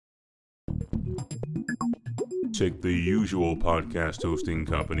Take the usual podcast hosting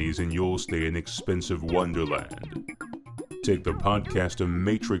companies and you'll stay in expensive wonderland. Take the podcast of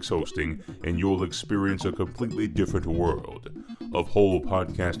Matrix hosting and you'll experience a completely different world of whole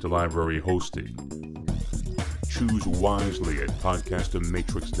podcast library hosting. Choose wisely at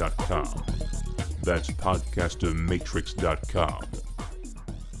podcastofmatrix.com. That's podcastofmatrix.com.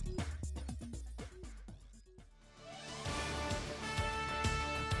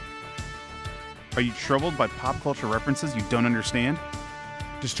 Are you troubled by pop culture references you don't understand?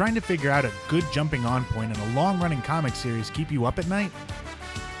 Does trying to figure out a good jumping on point in a long-running comic series keep you up at night?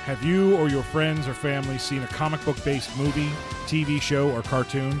 Have you or your friends or family seen a comic book-based movie, TV show, or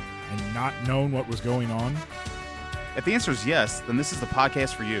cartoon and not known what was going on? If the answer is yes, then this is the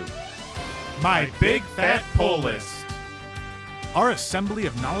podcast for you. My Big Fat Pull List. Our assembly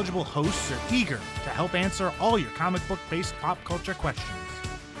of knowledgeable hosts are eager to help answer all your comic book-based pop culture questions.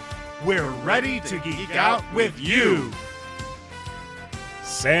 We're ready to geek out with you!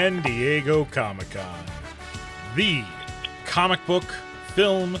 San Diego Comic-Con, the comic book,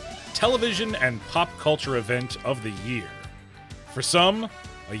 film, television, and pop culture event of the year. For some,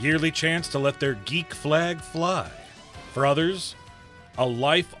 a yearly chance to let their geek flag fly. For others, a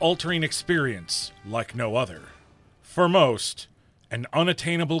life-altering experience like no other. For most, an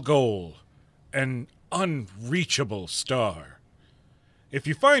unattainable goal, an unreachable star. If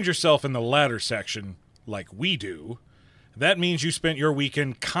you find yourself in the latter section, like we do, that means you spent your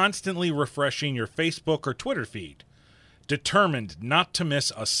weekend constantly refreshing your Facebook or Twitter feed, determined not to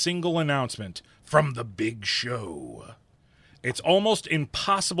miss a single announcement from the big show. It's almost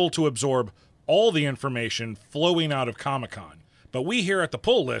impossible to absorb all the information flowing out of Comic-Con, but we here at the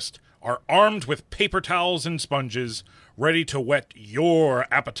Pull List are armed with paper towels and sponges, ready to whet your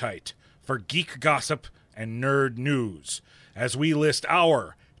appetite for geek gossip and nerd news, as we list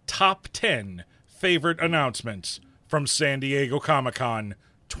our top 10 favorite announcements from San Diego Comic-Con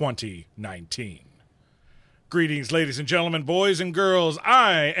 2019. Greetings, ladies and gentlemen, boys and girls.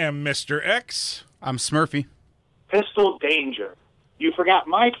 I am Mr. X. I'm Smurfy. Pistol Danger. You forgot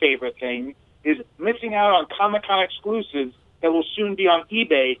my favorite thing is missing out on Comic-Con exclusives that will soon be on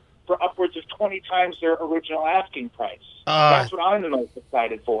eBay for upwards of 20 times their original asking price. That's what I'm the most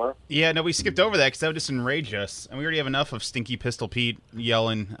excited for. Yeah, no, we skipped over that because that would just enrage us. And we already have enough of Stinky Pistol Pete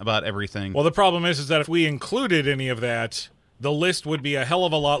yelling about everything. Well, the problem is that if we included any of that, the list would be a hell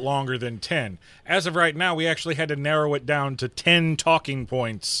of a lot longer than 10. As of right now, we actually had to narrow it down to 10 talking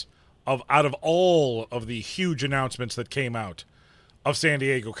points out of all of the huge announcements that came out of San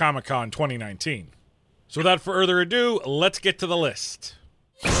Diego Comic-Con 2019. So without further ado, let's get to the list.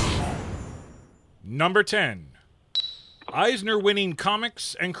 Number 10. Eisner-winning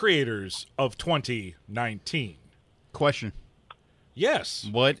comics and creators of 2019. Question. Yes.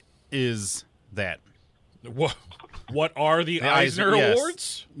 What is that? What are the Eisner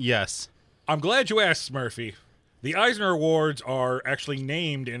Awards? Yes. I'm glad you asked, Smurfy. The Eisner Awards are actually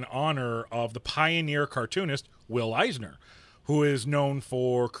named in honor of the pioneer cartoonist Will Eisner, who is known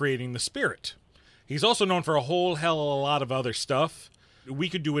for creating The Spirit. He's also known for a whole hell of a lot of other stuff. We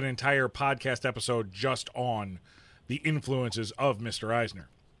could do an entire podcast episode just on the influences of Mr. Eisner.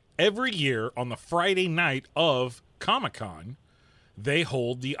 Every year on the Friday night of Comic-Con, they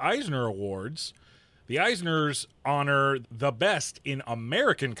hold the Eisner Awards. The Eisners honor the best in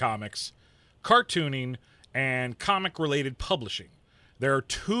American comics, cartooning, and comic-related publishing. There are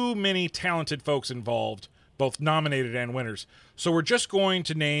too many talented folks involved, both nominated and winners, so we're just going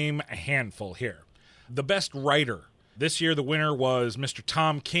to name a handful here. The best writer. This year the winner was Mr.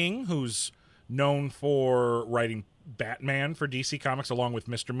 Tom King, who's known for writing Batman for DC Comics, along with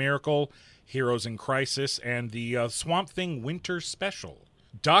Mr. Miracle, Heroes in Crisis, and the Swamp Thing Winter Special.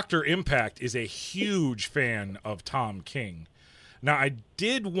 Dr. Impact is a huge fan of Tom King. Now, I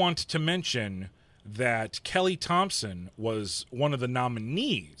did want to mention that Kelly Thompson was one of the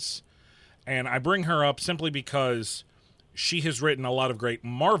nominees, and I bring her up simply because she has written a lot of great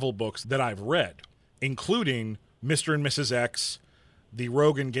Marvel books that I've read, including Mr. and Mrs. X, the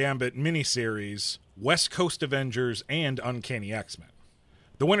Rogue and Gambit miniseries, West Coast Avengers, and Uncanny X-Men.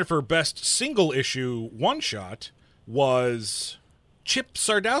 The winner for Best Single Issue One-Shot was Chip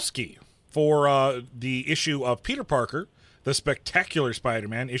Sardowski for the issue of Peter Parker, The Spectacular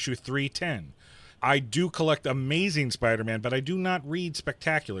Spider-Man, issue 310. I do collect Amazing Spider-Man, but I do not read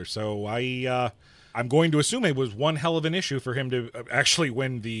Spectacular, so I'm going to assume it was one hell of an issue for him to actually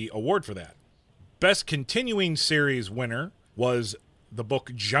win the award for that. Best Continuing Series winner was the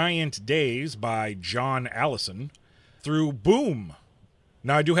book Giant Days by John Allison through Boom.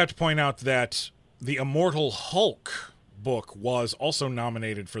 Now, I do have to point out that the Immortal Hulk book was also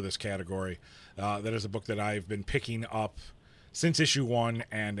nominated for this category. That is a book that I've been picking up since issue 1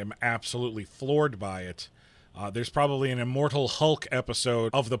 and am absolutely floored by it. There's probably an Immortal Hulk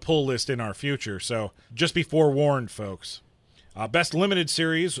episode of the pull list in our future, so just be forewarned, folks. Best limited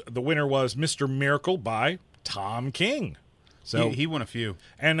series, the winner was Mr. Miracle by Tom King. So he won a few.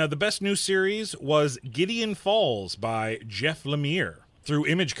 And the best new series was Gideon Falls by Jeff Lemire through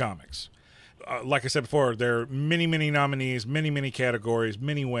Image Comics. Like I said before, there are many, many nominees, many, many categories,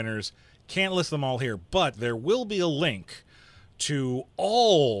 many winners. Can't list them all here, but there will be a link to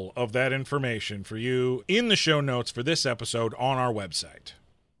all of that information for you in the show notes for this episode on our website.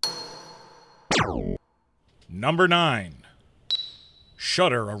 Number 9.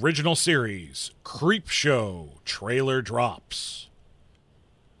 Shudder Original Series, Creepshow trailer drops.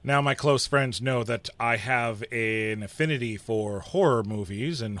 Now, my close friends know that I have an affinity for horror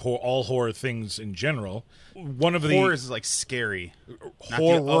movies and all horror things in general. One of the horror is like scary.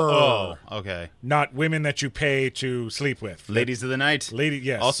 Horror. Okay. Not women that you pay to sleep with. Ladies of the night.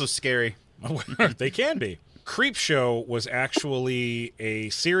 Yes. Also scary. They can be. Creepshow was actually a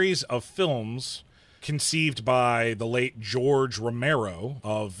series of films conceived by the late George Romero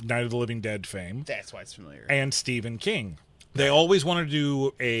of Night of the Living Dead fame. That's why it's familiar. And Stephen King. They always wanted to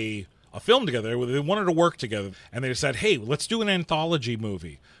do a film together. They wanted to work together. And they said, hey, let's do an anthology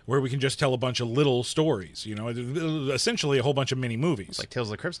movie where we can just tell a bunch of little stories. You know, essentially a whole bunch of mini movies. It's like Tales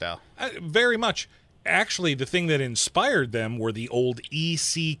of the Crypt style. Very much. Actually, the thing that inspired them were the old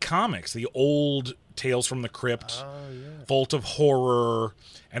EC comics, the old Tales from the Crypt, Vault of Horror,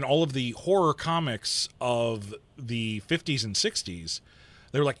 and all of the horror comics of the 50s and 60s.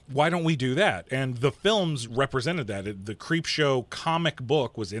 They were like, why don't we do that? And the films represented that. The Creepshow comic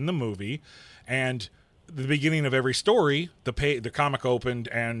book was in the movie, and at the beginning of every story, the comic opened,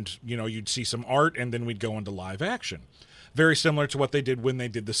 and you'd see some art, and then we'd go into live action. Very similar to what they did when they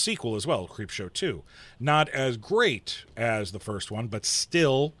did the sequel as well, Creepshow 2. Not as great as the first one, but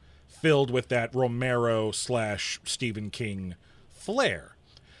still filled with that Romero/Stephen King flair.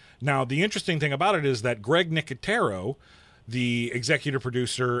 Now, the interesting thing about it is that Greg Nicotero, the executive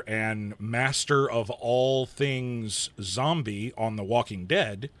producer and master of all things zombie on The Walking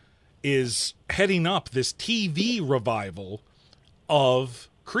Dead, is heading up this TV revival of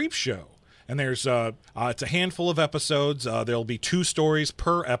Creepshow. And there's it's a handful of episodes. There'll be 2 stories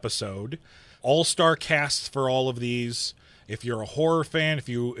per episode. All-star casts for all of these. If you're a horror fan, if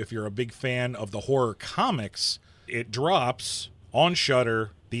you're a big fan of the horror comics, it drops on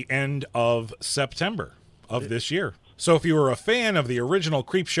Shudder the end of September of this year. So if you were a fan of the original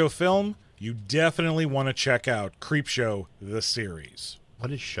Creepshow film, you definitely want to check out Creepshow the series.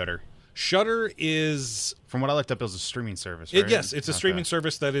 What is Shudder? Shudder is... From what I looked up, it was a streaming service, right? Yes, it's a streaming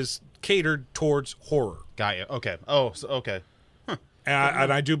service that is catered towards horror. Got you. Okay. Oh, so, okay. Huh.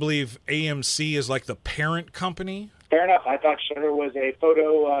 And I do believe AMC is like the parent company. Fair enough. I thought Shudder was a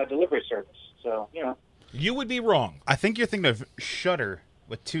photo delivery service. So, You would be wrong. I think you're thinking of Shudder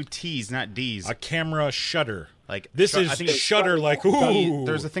with 2 T's, not D's. A camera shutter. Like this is Shudder, like, ooh.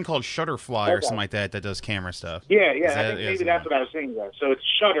 There's a thing called Shutterfly or something like that does camera stuff. Yeah. I think maybe that's what I was thinking of. So it's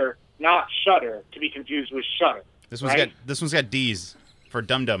Shudder, not Shutter, to be confused with Shutter. This one's got D's for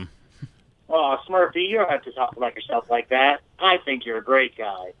Dum Dum. Oh, Smurfy, you don't have to talk about yourself like that. I think you're a great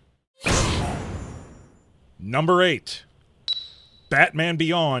guy. Number 8. Batman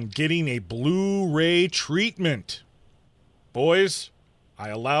Beyond getting a Blu-ray treatment. Boys, I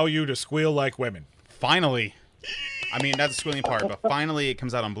allow you to squeal like women. Finally. I mean, that's the squealing part, but finally it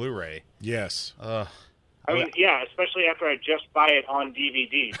comes out on Blu-ray. Yes. I mean, yeah, especially after I just buy it on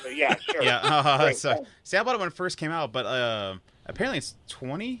DVD. So, yeah, sure. Yeah, see, I bought it when it first came out, but apparently it's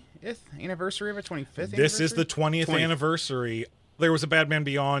 20th anniversary of it, 25th anniversary? This is the 20th anniversary. There was a Batman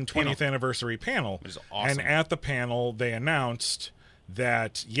Beyond 20th anniversary panel. Which is awesome. And at the panel, they announced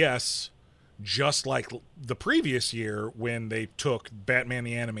that, yes, just like the previous year when they took Batman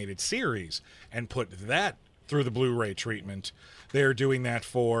the Animated Series and put that through the Blu-ray treatment, they're doing that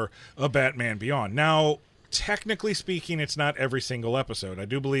for a Batman Beyond. Now, technically speaking, it's not every single episode. I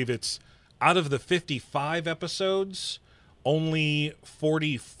do believe it's out of the 55 episodes, only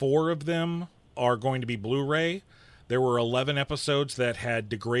 44 of them are going to be Blu-ray. There were 11 episodes that had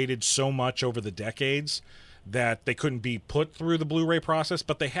degraded so much over the decades that they couldn't be put through the Blu-ray process,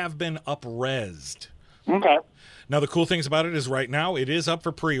 but they have been up-resed. Okay. Now, the cool things about it is right now it is up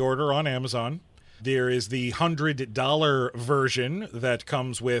for pre-order on Amazon. There is the $100 version that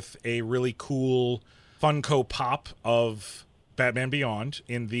comes with a really cool Funko Pop of Batman Beyond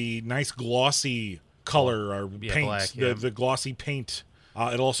in the nice glossy color or paint, black, the glossy paint.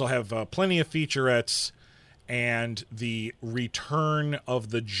 It'll also have plenty of featurettes, and the Return of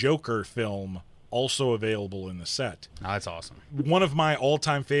the Joker film also available in the set. Oh, that's awesome. One of my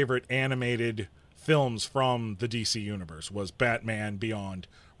all-time favorite animated films from the DC universe was Batman Beyond: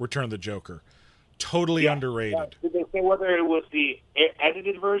 Return of the Joker. Totally underrated. Did they say whether it was the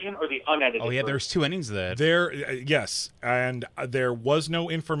edited version or the unedited? Oh yeah, version? there's 2 endings of that. Yes, and there was no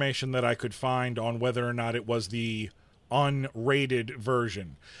information that I could find on whether or not it was the unrated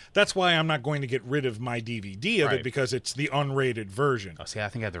version. That's why I'm not going to get rid of my DVD of it, because it's the unrated version. Oh, see, I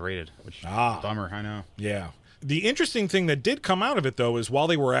think I had the rated, which bummer, I know. Yeah. The interesting thing that did come out of it, though, is while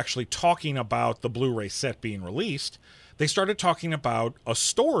they were actually talking about the Blu-ray set being released, they started talking about a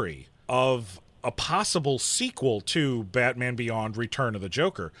story of a possible sequel to Batman Beyond: Return of the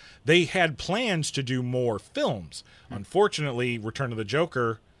Joker. They had plans to do more films. Unfortunately, Return of the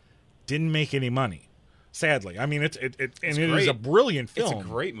Joker didn't make any money. Sadly. I mean, it is a brilliant film. It's a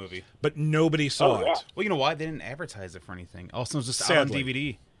great movie. But nobody saw it. Well, you know why? They didn't advertise it for anything. All of a sudden, it was just Sadly. out on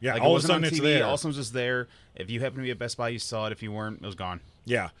DVD. Yeah, like, all it of a wasn't sudden on it's TV. there. All of a sudden, it was just there. If you happened to be at Best Buy, you saw it. If you weren't, it was gone.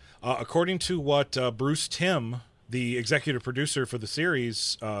 Yeah. According to what Bruce Timm, the executive producer for the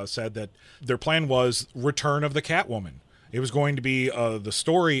series, said, that their plan was Return of the Catwoman. It was going to be the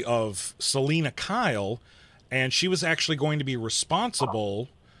story of Selina Kyle, and she was actually going to be responsible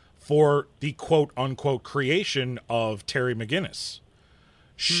for the quote-unquote creation of Terry McGinnis.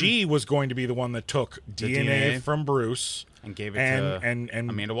 She was going to be the one that took DNA from Bruce and gave it to and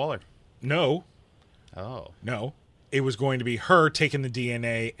Amanda Waller. No. Oh. No. It was going to be her taking the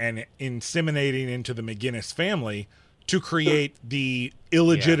DNA and inseminating into the McGinnis family to create the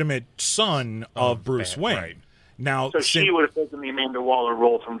illegitimate son of Bruce Wayne. Right. Now, So she would have taken the Amanda Waller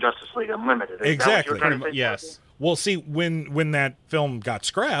role from Justice League Unlimited. Is Exactly. that what you're trying to say? Yes. Well, see, when that film got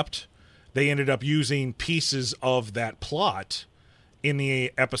scrapped, they ended up using pieces of that plot in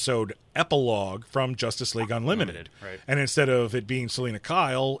the episode epilogue from Justice League Unlimited. Right. And instead of it being Selina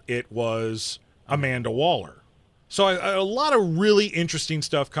Kyle, it was Amanda Waller. So a lot of really interesting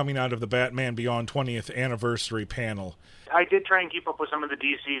stuff coming out of the Batman Beyond 20th anniversary panel. I did try and keep up with some of the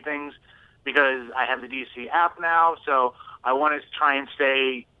DC things because I have the DC app now, so I wanted to try and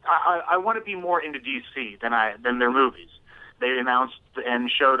stay. I want to be more into DC than their movies. They announced and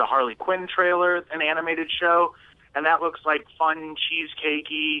showed a Harley Quinn trailer, an animated show, and that looks like fun,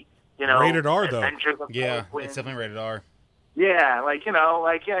 cheesecakey, Rated R, though. adventures of Yeah, Harley Quinn. it's definitely rated R. Yeah,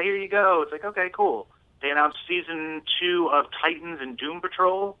 here you go. It's like, okay, cool. They announced season 2 of Titans and Doom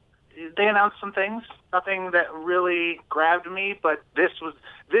Patrol. They announced some things, nothing that really grabbed me, but this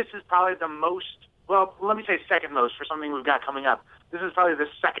is probably the most, well, let me say second most for something we've got coming up. This is probably the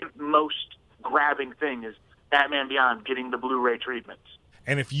second most grabbing thing is Batman Beyond getting the Blu-ray treatments.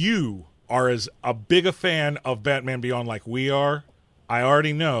 And if you are as a big a fan of Batman Beyond like we are, I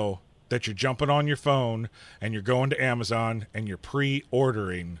already know that you're jumping on your phone and you're going to Amazon and you're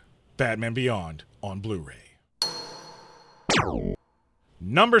pre-ordering Batman Beyond on Blu-ray.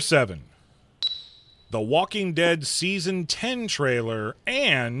 Number 7, The Walking Dead Season 10 trailer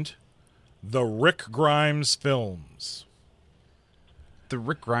and the Rick Grimes films. The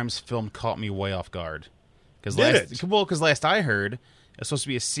Rick Grimes film caught me way off guard. Because last I heard, it's supposed to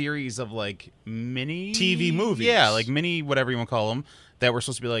be a series of like mini TV movies. Yeah, like mini whatever you want to call them, that were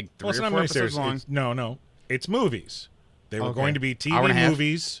supposed to be like 3 or 4 episodes long. No, it's movies. They were going to be Hour and a TV half?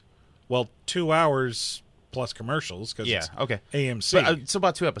 movies. Well, 2 hours plus commercials because it's AMC. But, so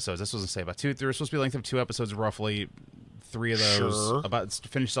about 2 episodes. That's what I was going to say. There were supposed to be a length of 2 episodes, roughly 3 of those. Sure. About to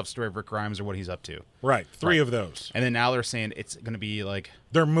finish off the story of Rick Grimes or what he's up to. Right, 3 of those. And then now they're saying it's going to be like...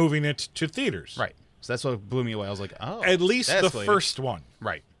 They're moving it to theaters. Right. So that's what blew me away. I was like, oh. At least the escalated. first one.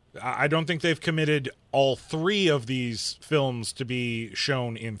 Right. I don't think they've committed all 3 of these films to be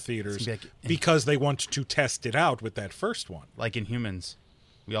shown in theaters because they want to test it out with that first one. Like Inhumans.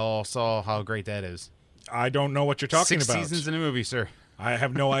 We all saw how great that is. I don't know what you're talking 6 about. seasons in a movie, sir. I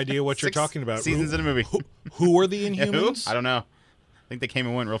have no idea what you're 6 talking about. Seasons in a movie. Who are the Yeah, Inhumans? I don't know. I think they came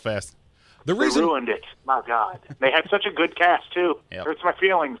and went real fast. The They reason, ruined it. My God. They had such a good cast, too. Yep. Hurts my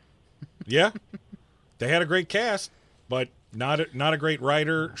feelings. yeah, they had a great cast, but not a great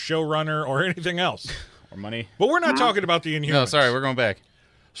writer, showrunner, or anything else. Or money. But we're not talking about the Inhumans. No, sorry, we're going back.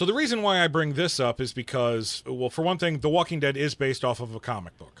 So the reason why I bring this up is because, well, for one thing, The Walking Dead is based off of a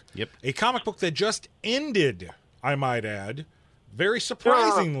comic book. Yep. A comic book that just ended, I might add, very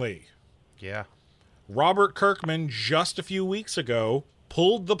surprisingly. Yeah. Robert Kirkman, just a few weeks ago,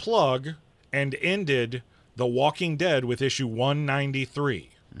 pulled the plug and ended The Walking Dead with issue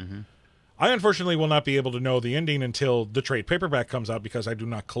 193. Mm-hmm. I unfortunately will not be able to know the ending until the trade paperback comes out because I do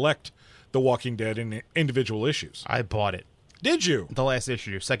not collect The Walking Dead in individual issues. I bought it. Did you? The last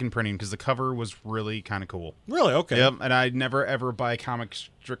issue, second printing, because the cover was really kind of cool. Really? Okay. Yep, and I'd never, ever buy a comic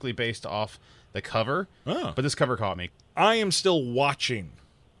strictly based off the cover, but this cover caught me. I am still watching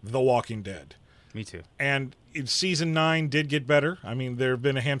The Walking Dead. Me too. And season 9 did get better. I mean, there have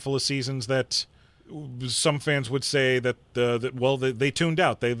been a handful of seasons that some fans would say that they tuned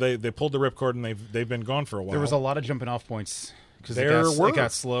out. They pulled the ripcord and they've been gone for a while. There was a lot of jumping off points because it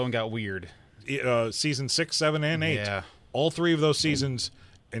got slow and got weird. Season 6, 7, and 8. Yeah. All three of those seasons,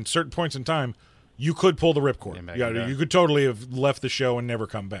 in certain points in time, you could pull the ripcord. You could totally have left the show and never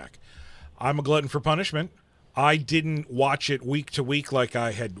come back. I'm a glutton for punishment. I didn't watch it week to week like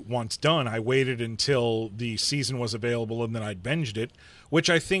I had once done. I waited until the season was available and then I binged it, which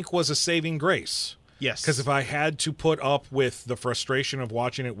I think was a saving grace. Yes. Because if I had to put up with the frustration of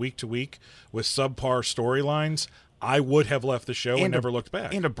watching it week to week with subpar storylines, I would have left the show and never looked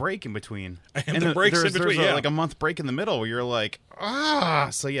back. And a break in between. And the breaks in between, there's like a month break in the middle where you're like,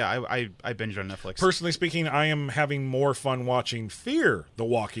 So yeah, I binged on Netflix. Personally speaking, I am having more fun watching Fear the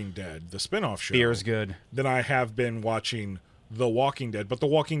Walking Dead, the spinoff show. Fear's good. Than I have been watching The Walking Dead. But The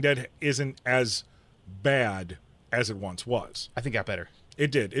Walking Dead isn't as bad as it once was. I think it got better.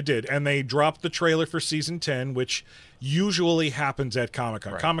 It did. And they dropped the trailer for season 10, which usually happens at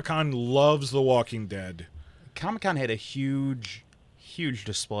Comic-Con. Right. Comic-Con loves The Walking Dead. Comic-Con had a huge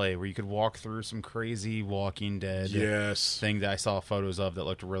display where you could walk through some crazy Walking Dead thing that I saw photos of that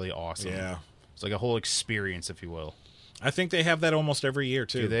looked really awesome. Yeah. It's like a whole experience, if you will. I think they have that almost every year,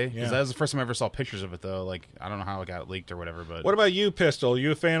 too. Do they? Yeah. That was the first time I ever saw pictures of it, though. Like, I don't know how it got leaked or whatever, but... What about you, Pistol?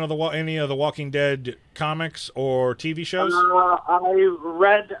 You a fan of any of the Walking Dead comics or TV shows? I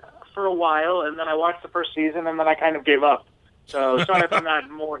read for a while, and then I watched the first season, and then I kind of gave up. So sorry if I'm not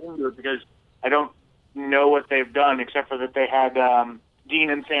more into it, because I don't know what they've done, except for that they had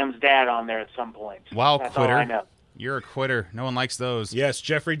Dean and Sam's dad on there at some point. Wow, That's quitter. all I know. You're a quitter. No one likes those. Yes,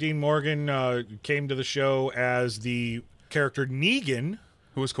 Jeffrey Dean Morgan came to the show as the character Negan.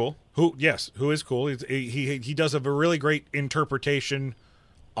 Who was cool. Who is cool. He does a really great interpretation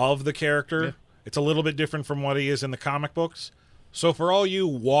of the character. Yeah. It's a little bit different from what he is in the comic books. So for all you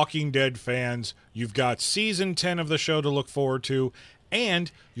Walking Dead fans, you've got season 10 of the show to look forward to,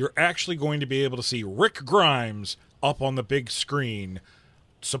 and you're actually going to be able to see Rick Grimes up on the big screen,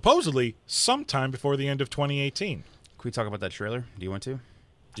 supposedly sometime before the end of 2018. Can we talk about that trailer? Do you want to?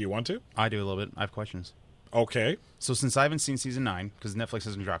 Do you want to? I do a little bit. I have questions. Okay. So since I haven't seen season 9, because Netflix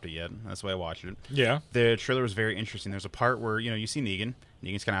hasn't dropped it yet, that's why I watched it. Yeah. The trailer was very interesting. There's a part where, you see Negan.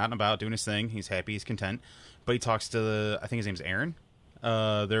 Negan's kind of out and about doing his thing. He's happy. He's content. But he talks to I think his name's Aaron,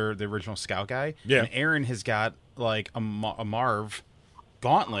 the original scout guy. Yeah. And Aaron has got like a Marv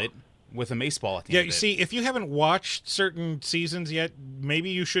gauntlet with a mace ball at the end Yeah, of you it. see, if you haven't watched certain seasons yet, maybe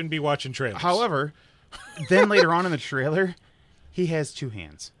you shouldn't be watching trailers. However, then later on in the trailer, he has 2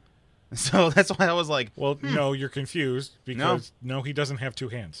 hands. So that's why I was like, well, no, you're confused because no, he doesn't have 2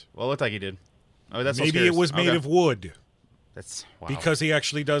 hands. well, it looked like he did. Oh, that's Maybe it was made of wood That's wow. because he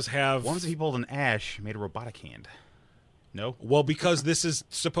actually does have. What was if he pulled an ash, made a robotic hand? No. Well, because this is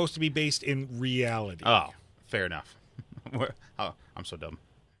supposed to be based in reality. Oh, fair enough. Oh, I'm so dumb.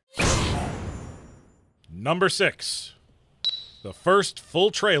 Number 6, the first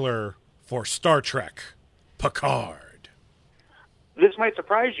full trailer for Star Trek, Picard. This might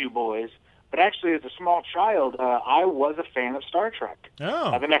surprise you boys, but actually as a small child, I was a fan of Star Trek.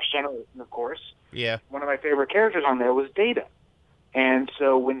 Oh. The Next Generation, of course. Yeah. One of my favorite characters on there was Data. And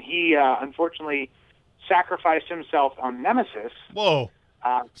so when he unfortunately sacrificed himself on Nemesis... Whoa.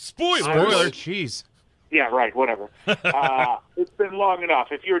 Spoiler! Jeez. Yeah, right, whatever. It's been long enough.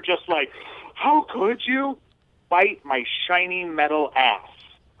 If you're just like, how could you bite my shiny metal ass?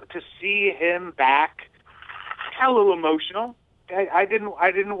 To see him back, a little emotional. I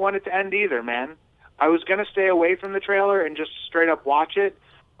didn't want it to end either, man. I was going to stay away from the trailer and just straight up watch it,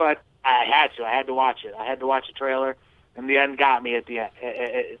 but I had to. I had to watch it. I had to watch the trailer, and the end got me at the end.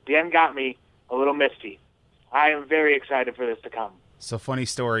 The end got me a little misty. I am very excited for this to come. So, funny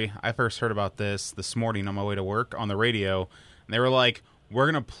story. I first heard about this morning on my way to work on the radio, and they were like,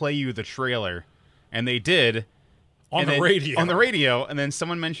 we're going to play you the trailer. And they did. On the radio. And then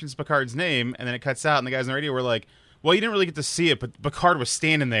someone mentions Picard's name, and then it cuts out, and the guys on the radio were like, well, you didn't really get to see it, but Picard was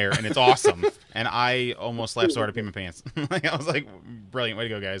standing there, and it's awesome. And I almost laughed so hard I peed my pants. I was like, brilliant. Way to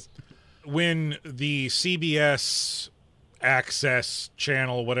go, guys. When the CBS Access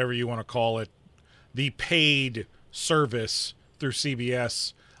channel, whatever you want to call it, the paid service through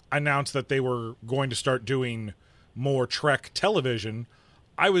CBS, announced that they were going to start doing more Trek television,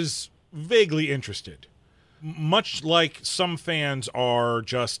 I was vaguely interested. Much like some fans are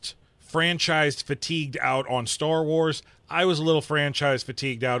just franchise fatigued out on Star Wars. I was a little franchise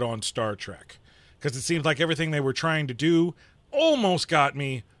fatigued out on Star Trek, because it seems like everything they were trying to do almost got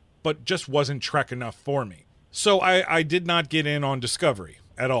me, but just wasn't Trek enough for me. So I did not get in on Discovery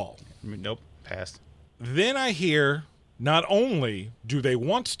at all. Nope, passed. Then I hear not only do they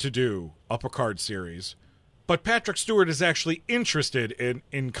want to do a Picard series, but Patrick Stewart is actually interested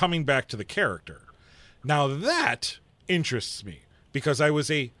in coming back to the character. Now that interests me, because I was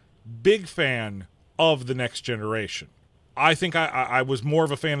a big fan of The Next Generation. I think I was more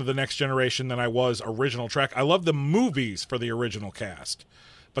of a fan of The Next Generation than I was original Trek. I love the movies for the original cast,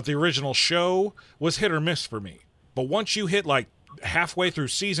 but the original show was hit or miss for me. But once you hit like halfway through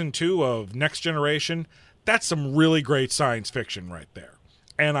season 2 of Next Generation, that's some really great science fiction right there.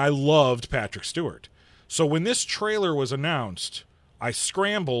 And I loved Patrick Stewart. So when this trailer was announced, I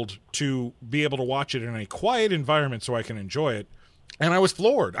scrambled to be able to watch it in a quiet environment so I can enjoy it. And I was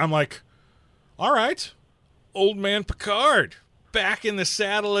floored. I'm like, all right, old man Picard, back in the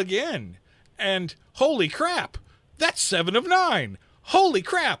saddle again. And holy crap, that's 7 of 9. Holy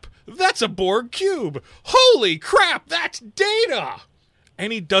crap, that's a Borg cube. Holy crap, that's Data.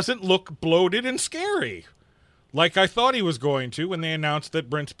 And he doesn't look bloated and scary, like I thought he was going to when they announced that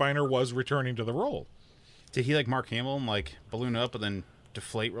Brent Spiner was returning to the role. Did he like Mark Hamill and like balloon up and then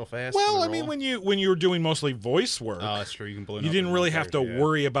deflate real fast? Well, I mean, when you were doing mostly voice work, oh, that's true. You can balloon. You up didn't really have to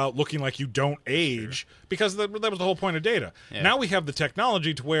worry about looking like you don't age, because that was the whole point of Data. Yeah. Now we have the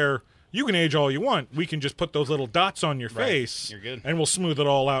technology to where you can age all you want. We can just put those little dots on your face, you're good, and we'll smooth it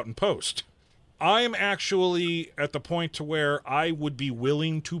all out in post. I'm actually at the point to where I would be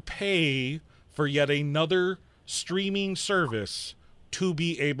willing to pay for yet another streaming service to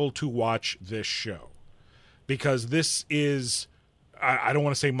be able to watch this show. Because this is, I don't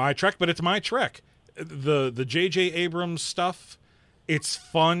want to say my Trek, but it's my Trek. The J.J. Abrams stuff, it's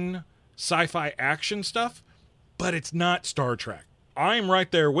fun sci-fi action stuff, but it's not Star Trek. I'm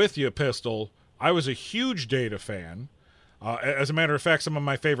right there with you, Pistol. I was a huge Data fan. As a matter of fact, some of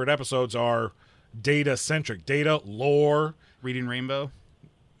my favorite episodes are Data-centric. Data, lore. Reading Rainbow.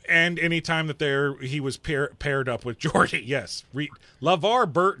 And anytime that he was paired up with Geordi, yes.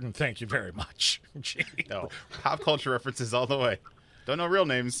 LeVar Burton, thank you very much. No, pop culture references all the way. Don't know real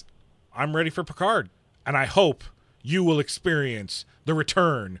names. I'm ready for Picard, and I hope you will experience the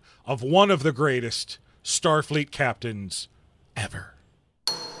return of one of the greatest Starfleet captains ever.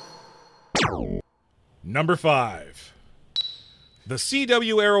 Number 5. The CW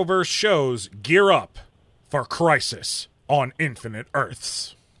Arrowverse shows gear up for Crisis on Infinite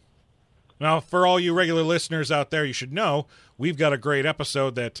Earths. Now, for all you regular listeners out there, you should know we've got a great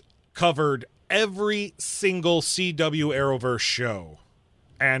episode that covered every single CW Arrowverse show.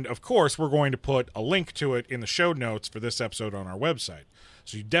 And, of course, we're going to put a link to it in the show notes for this episode on our website.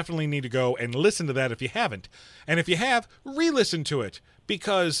 So you definitely need to go and listen to that if you haven't. And if you have, re-listen to it,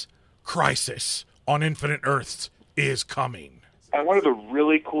 because Crisis on Infinite Earths is coming. And one of the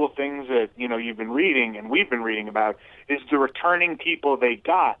really cool things that, you've been reading and we've been reading about is the returning people they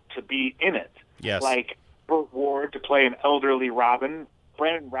got to be in it. Yes. Like Burt Ward to play an elderly Robin.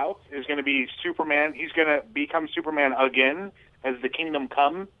 Brandon Routh is going to be Superman. He's going to become Superman again as the Kingdom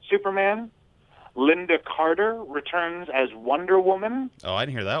Come Superman. Linda Carter returns as Wonder Woman. Oh, I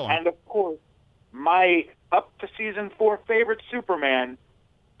didn't hear that one. And, of course, my up to season 4 favorite Superman,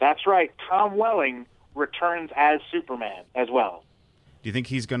 that's right, Tom Welling, returns as Superman as well. Do you think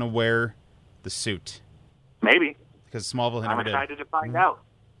he's going to wear the suit? Maybe. Because Smallville never did. I'm excited to find out.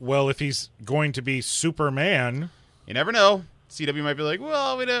 Well, if he's going to be Superman... You never know. CW might be like,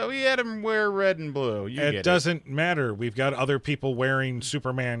 well, we had him wear red and blue. It doesn't matter. We've got other people wearing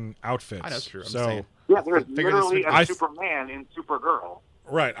Superman outfits. I know, that's true. Yeah, there's literally a Superman in Supergirl.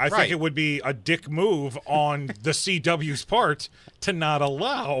 Right. I think it would be a dick move on the CW's part to not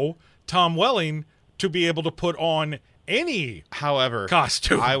allow Tom Welling to be able to put on any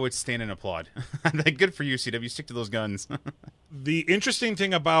costume. I would stand and applaud. Good for you, CW. Stick to those guns. The interesting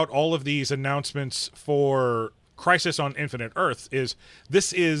thing about all of these announcements for Crisis on Infinite Earths is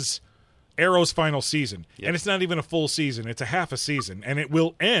this is Arrow's final season. Yep. And it's not even a full season. It's a half a season. And it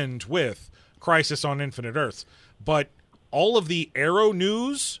will end with Crisis on Infinite Earths. But all of the Arrow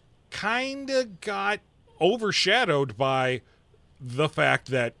news kind of got overshadowed by the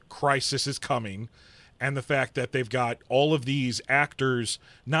fact that Crisis is coming and the fact that they've got all of these actors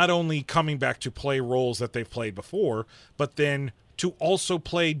not only coming back to play roles that they've played before, but then to also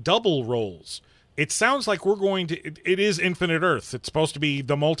play double roles. It sounds like we're going to... It is Infinite Earth. It's supposed to be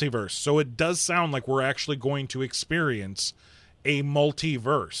the multiverse. So it does sound like we're actually going to experience a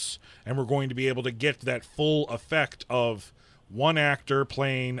multiverse. And we're going to be able to get that full effect of one actor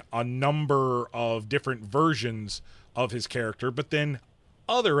playing a number of different versions of his character, but then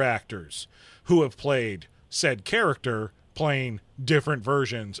other actors who have played said character playing different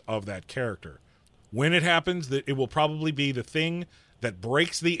versions of that character. When it happens, that it will probably be the thing that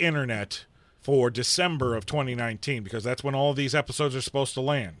breaks the internet for December of 2019, because that's when all of these episodes are supposed to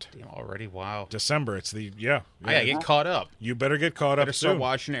land. Damn, already? Wow. December. It's the I gotta get caught up. You better get caught up Better start soon.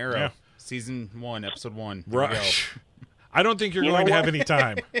 watching Arrow. Yeah. Season 1, Episode 1. There we go. Right. I don't think you're You going know to what? have any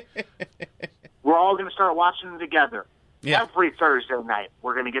time. We're all going to start watching them together. Yeah. Every Thursday night,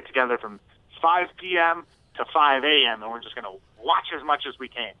 we're going to get together from 5 p.m. to 5 a.m., and we're just going to watch as much as we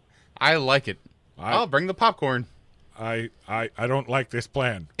can. I like it. I'll bring the popcorn. I don't like this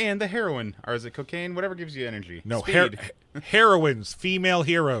plan. And the heroin. Or is it cocaine? Whatever gives you energy. No, Speed. heroines, female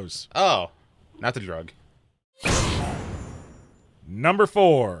heroes. Oh, not the drug. Number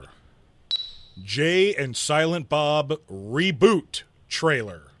 4, Jay and Silent Bob reboot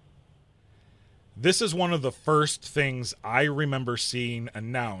trailer. This is one of the first things I remember seeing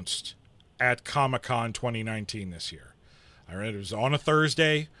announced at Comic-Con 2019 this year. I read it was on a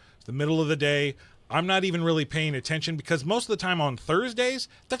Thursday, the middle of the day. I'm not even really paying attention because most of the time on Thursdays,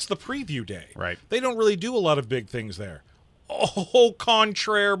 that's the preview day. Right. They don't really do a lot of big things there. Oh,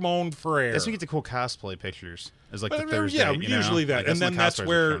 contraire, mon frere. That's when you get the cool cosplay pictures. It's like the But, Thursday. yeah, you know? usually that, Like, and then when that's cosplayers are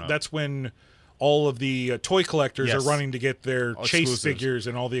where showing up. that's when all of the toy collectors Yes. are running to get their All chase exclusives. figures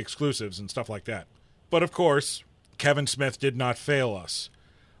and all the exclusives and stuff like that. But of course, Kevin Smith did not fail us.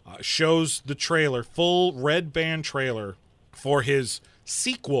 Shows the trailer, full red band trailer for his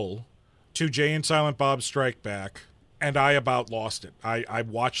sequel to Jay and Silent Bob Strike Back, and I about lost it. I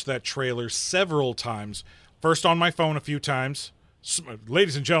watched that trailer several times, first on my phone a few times.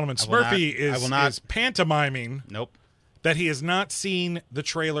 Ladies and gentlemen, I will Smurfy not- is pantomiming Nope. that he has not seen the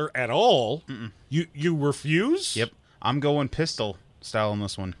trailer at all. You refuse? Yep. I'm going pistol style on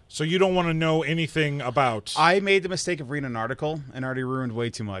this one. So you don't want to know anything about... I made the mistake of reading an article and already ruined way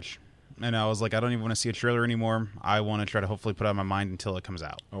too much. And I was like, I don't even want to see a trailer anymore. I want to try to hopefully put it on my mind until it comes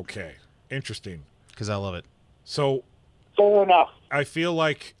out. Okay, interesting. Because I love it. So Fair enough. I feel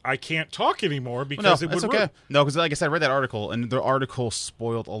like I can't talk anymore Well, because no, it that's would okay. ruin... No, because like I said, I read that article, and the article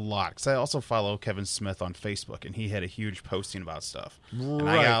spoiled a lot. Because I also follow Kevin Smith on Facebook, and he had a huge posting about stuff. And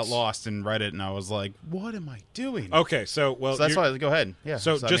I got Right. lost and read it, and I was like, what am I doing? Okay, so So that's why, go ahead. Yeah.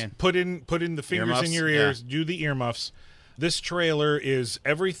 So I just mean, put in the fingers Earmuffs? in your Yeah. ears, do the earmuffs. This trailer is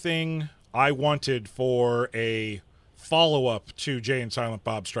everything I wanted for a follow-up to Jay and Silent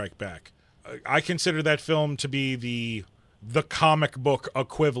Bob Strike Back. I consider that film to be the comic book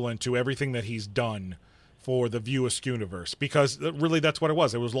equivalent to everything that he's done for the View Askewniverse, because really that's what it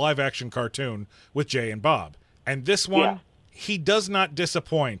was. It was live-action cartoon with Jay and Bob. And this one, Yeah. he does not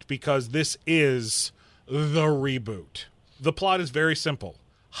disappoint because this is the reboot. The plot is very simple.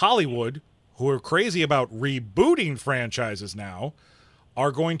 Hollywood, who are crazy about rebooting franchises now,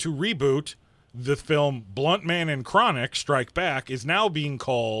 are going to reboot the film Blunt Man and Chronic Strike Back is now being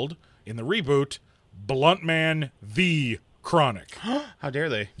called, in the reboot, Blunt Man v. Chronic. how dare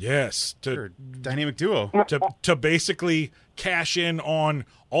they? Yes, They're a dynamic duo. to basically cash in on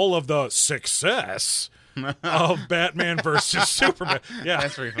all of the success of Batman versus Superman. Yeah.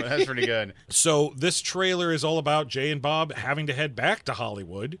 That's pretty fun. That's pretty good. So this trailer is all about Jay and Bob having to head back to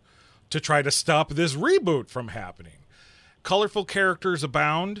Hollywood to try to stop this reboot from happening. Colorful characters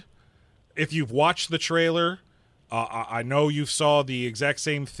abound. If you've watched the trailer, I know you saw the exact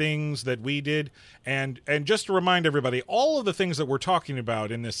same things that we did. And just to remind everybody, all of the things that we're talking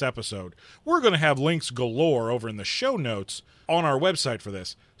about in this episode, we're going to have links galore over in the show notes on our website for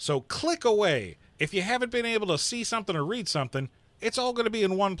this. So click away. If you haven't been able to see something or read something, it's all going to be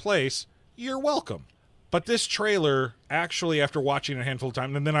in one place. You're welcome. But this trailer, actually, after watching it a handful of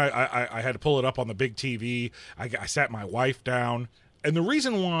times, and then I had to pull it up on the big TV. I sat my wife down. And the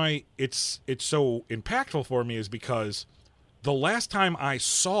reason why it's so impactful for me is because the last time I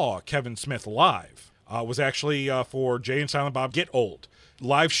saw Kevin Smith live was actually for Jay and Silent Bob Get Old.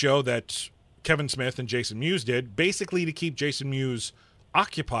 Live show that Kevin Smith and Jason Mewes did, basically to keep Jason Mewes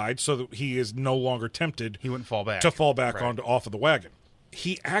occupied so that he is no longer tempted He wouldn't fall back. to fall back Right. off of the wagon.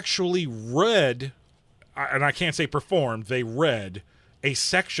 He actually read, and I can't say performed, they read a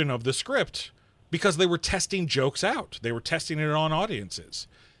section of the script because they were testing jokes out. They were testing it on audiences.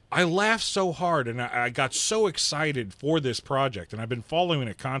 I laughed so hard, and I got so excited for this project, and I've been following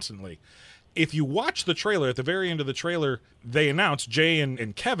it constantly. If you watch the trailer, at the very end of the trailer, they announce, Jay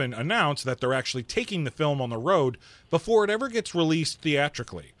and Kevin announce that they're actually taking the film on the road before it ever gets released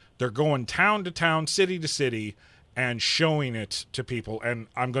theatrically. They're going town to town, city to city, and showing it to people. And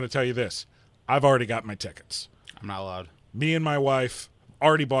I'm going to tell you this. I've already got my tickets. I'm not allowed. Me and my wife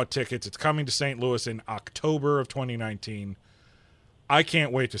already bought tickets. It's coming to St. Louis in October of 2019. I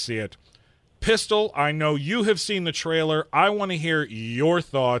can't wait to see it. Pistol, I know you have seen the trailer. I want to hear your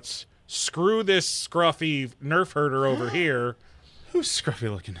thoughts. Screw this scruffy nerf herder over here. Who's scruffy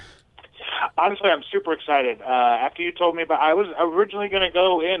looking? Honestly, I'm super excited. After you told me about, I was originally going to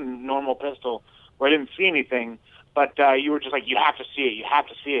go in normal Pistol, where I didn't see anything, but you were just like, you have to see it. You have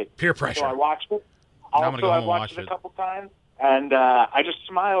to see it. Peer pressure. So I watched it. I'm gonna go home I and watched watch it it. a couple times, and I just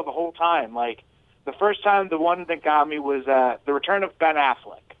smiled the whole time. Like the first time, the one that got me was the return of Ben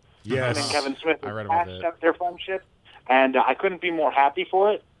Affleck. Yes. And Kevin Smith I read about patched that. up their friendship, and I couldn't be more happy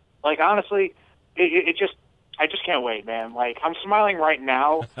for it. Like honestly, I just can't wait, man. Like I'm smiling right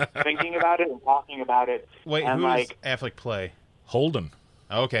now, thinking about it and talking about it. Wait, and who like, does Affleck play? Holden.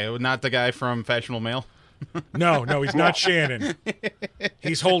 Okay, not the guy from Fashionable Mail? No, he's not Shannon.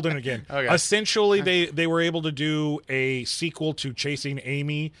 He's Holden again. Okay. Essentially, they were able to do a sequel to Chasing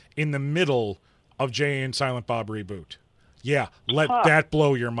Amy in the middle of Jay and Silent Bob reboot. Yeah, let that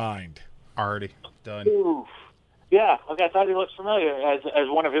blow your mind. Already done. oof. Yeah, okay, I thought he looked familiar as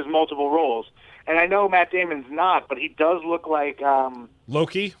one of his multiple roles. And I know Matt Damon's not, but he does look like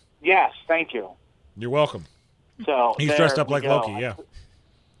Loki, yes, thank you. you're welcome. So He's there dressed up we like go. Loki, yeah.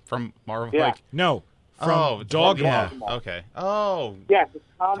 From Marvel? Yeah. Like, No, from Dogma. Yeah. Okay. Oh. Yes, it's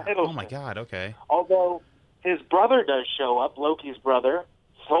Tom Hiddleston. Oh, my God. Okay. Although his brother does show up, Loki's brother,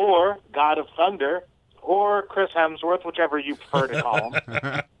 Thor, God of Thunder, or Chris Hemsworth, whichever you prefer to call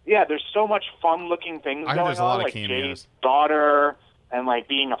him. Yeah, there's so much fun-looking things I heard going there's a lot on, of like cameos. Jay's daughter and like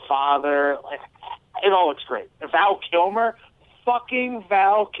being a father. Like, it all looks great. Val Kilmer, fucking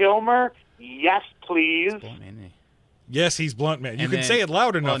Val Kilmer, yes, please. Oh, man. Yes, he's Blunt Man. You And can then- say it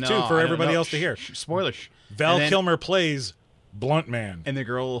loud enough, Well, no, too, for I don't everybody know. else to hear. Spoilers. Val And then- Kilmer plays Blunt Man. And the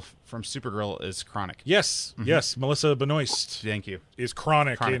girl from Supergirl is Chronic. Yes, yes, Melissa Benoist Thank you. is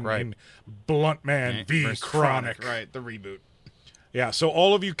Chronic, Chronic, right. in Blunt Man v. Versus Chronic. Right, the reboot. Yeah, so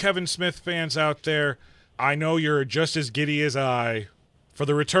all of you Kevin Smith fans out there, I know you're just as giddy as I for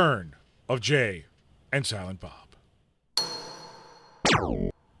the return of Jay and Silent Bob.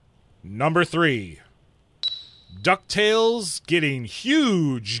 Number 3. DuckTales getting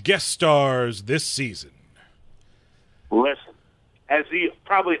huge guest stars this season. Listen, as the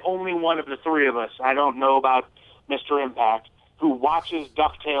probably only one of the three of us, I don't know about Mr. Impact, who watches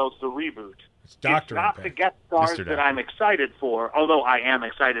DuckTales the reboot. It's Dr. It's not Impact. the guest stars Mr. that Doctor. I'm excited for, although I am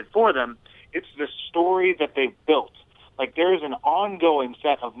excited for them. It's the story that they've built. Like, there's an ongoing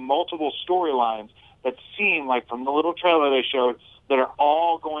set of multiple storylines that seem like, from the little trailer they showed, that are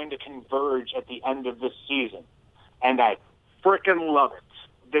all going to converge at the end of this season. And I frickin' love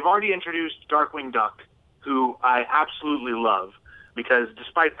it. They've already introduced Darkwing Duck, who I absolutely love, because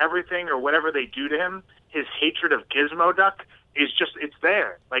despite everything or whatever they do to him, his hatred of Gizmo Duck is just, it's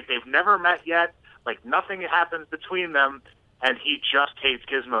there. Like, they've never met yet, like, nothing happens between them, and he just hates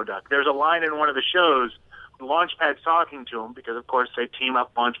Gizmo Duck. There's a line in one of the shows, Launchpad's talking to him, because, of course, they team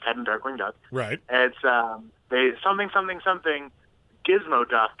up Launchpad and Darkwing Duck. Right. It's, they, something, Gizmo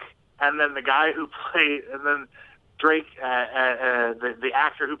Duck, and then the guy who played, and then Drake, the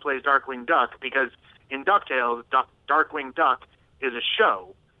actor who plays Darkwing Duck, because in DuckTales, Darkwing Duck is a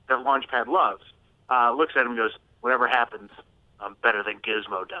show that Launchpad loves, looks at him and goes, whatever happens, I'm better than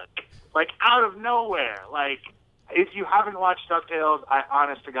Gizmo Duck. Like, out of nowhere. Like, if you haven't watched DuckTales, I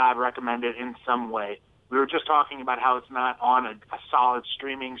honest to God recommend it in some way. We were just talking about how it's not on a solid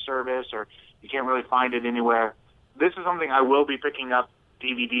streaming service, or you can't really find it anywhere. This is something I will be picking up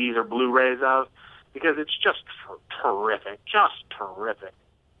DVDs or Blu-rays of, because it's just terrific.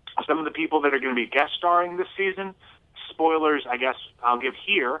 Some of the people that are going to be guest starring this season, spoilers, I guess I'll give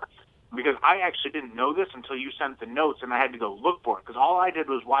here, because I actually didn't know this until you sent the notes, and I had to go look for it, because all I did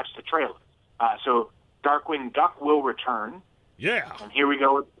was watch the trailer. So Darkwing Duck will return, Yeah. and here we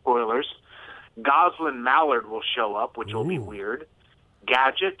go with spoilers. Goslin Mallard will show up, which will be weird.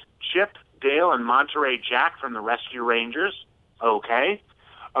 Gadget, Chip, Dale, and Monterey Jack from the Rescue Rangers. Okay.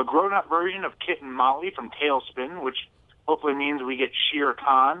 A grown-up version of Kit and Molly from Tailspin, which hopefully means we get Shere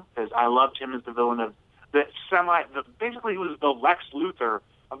Khan, because I loved him as the villain of basically he was the Lex Luthor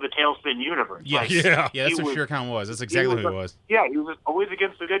of the Tailspin universe. Yes. Like, Yeah. Yeah, that's he what was- Shere Khan was. That's exactly who he was. Yeah, he was always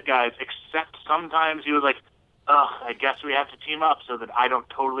against the good guys, except sometimes he was like, I guess we have to team up so that I don't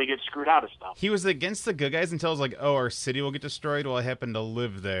totally get screwed out of stuff. He was against the good guys until it was like, oh, our city will get destroyed. Well, I happen to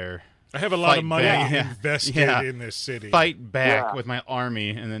live there. I have a lot of Fight money back. Yeah. invested Yeah. in this city. Fight back Yeah. with my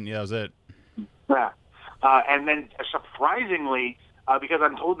army, and then that was it. Yeah. And then surprisingly, because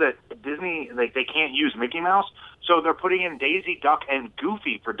I'm told that Disney, they can't use Mickey Mouse, so they're putting in Daisy Duck and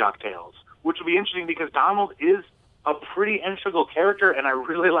Goofy for DuckTales, which will be interesting because Donald is a pretty integral character, and I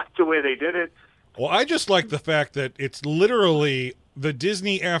really liked the way they did it. Well, I just like the fact that it's literally the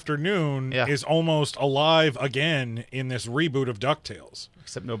Disney afternoon is almost alive again in this reboot of DuckTales.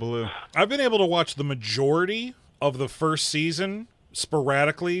 Except no Baloo. I've been able to watch the majority of the first season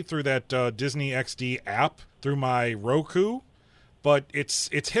sporadically through that Disney XD app through my Roku, but it's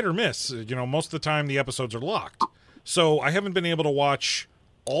hit or miss. You know, most of the time the episodes are locked. So I haven't been able to watch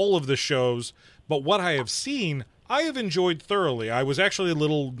all of the shows, but what I have seen, I have enjoyed thoroughly. I was actually a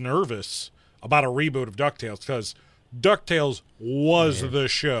little nervous about a reboot of DuckTales because DuckTales was the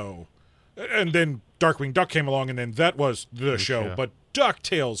show. And then Darkwing Duck came along, and then that was the show. But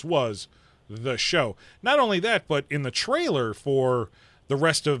DuckTales was the show. Not only that, but in the trailer for the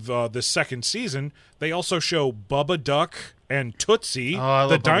rest of the second season, they also show Bubba Duck and Tootsie,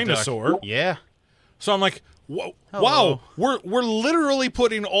 the dinosaur. Yeah. So I'm like, wow, we're literally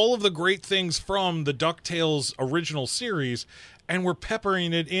putting all of the great things from the DuckTales original series, and we're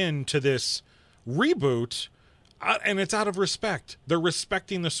peppering it into this reboot, and it's out of respect. They're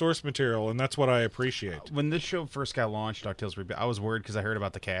respecting the source material, and that's what I appreciate. When this show first got launched, DuckTales reboot, I was worried because I heard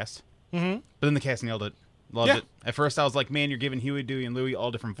about the cast. Mm-hmm. But then the cast nailed it. Loved it. At first, I was like, man, you're giving Huey, Dewey, and Louie all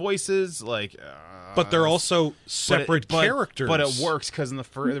different voices. Like, but they're also separate characters. But it works because in the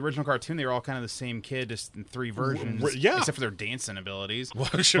original cartoon, they were all kind of the same kid, just in 3 versions. Yeah. Except for their dancing abilities. Well,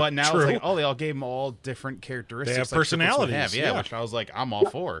 but now true. it's like, they all gave them all different characteristics. They have like personalities. Yeah, which I was like, I'm all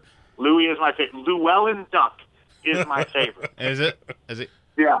for. Louie is my favorite. Llewellyn Duck is my favorite. Is it?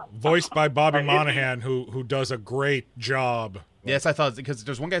 Yeah. Voiced by Bobby Monahan, who does a great job. Yes, I thought, because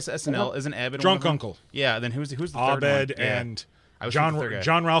there's one guy at SNL, isn't Abed? Drunk Uncle. Yeah, then who's the third Abed one? and John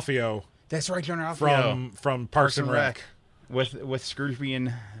Ralphio. That's right, John Ralphio. From Parks and Rec. With Scrooge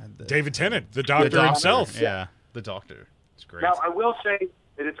being... David Tennant, the doctor himself. Yeah, the doctor. It's great. Now, I will say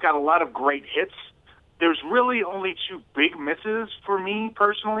that it's got a lot of great hits. There's really only 2 big misses for me,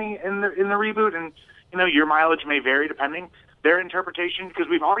 personally, in the reboot, and, you know, your mileage may vary depending their interpretation, because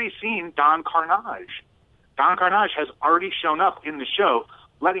we've already seen Don Carnage. Don Carnage has already shown up in the show,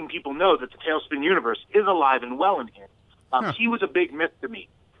 letting people know that the Tailspin universe is alive and well in here. He was a big miss to me,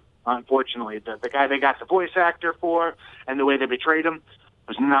 unfortunately. The guy they got the voice actor for and the way they betrayed him,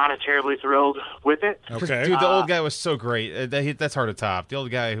 was not terribly thrilled with it. Okay. Dude, the old guy was so great. That's hard to top. The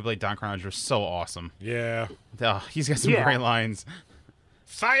old guy who played Don Carnage was so awesome. Yeah. He's got some great lines.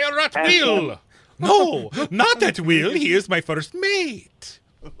 Fire at will! No, not at will. He is my first mate.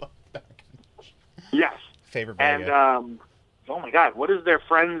 Yes. Favorite bad and guy. Oh my God, what is their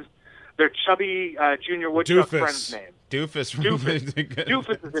chubby Junior Woodchuck friend's name? Doofus.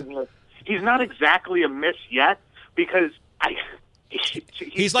 Doofus is in here. He's not exactly a miss yet because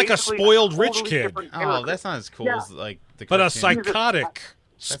he's like a spoiled rich kid. Oh, that's not as cool as like the but cartoon. a psychotic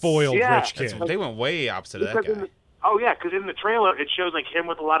spoiled rich kid. They went way opposite of that guy. Because in the trailer it shows like him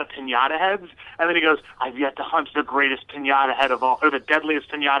with a lot of piñata heads, and then he goes, "I've yet to hunt the greatest piñata head of all, or the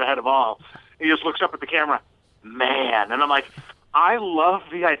deadliest piñata head of all." He just looks up at the camera, man, and I'm like, I love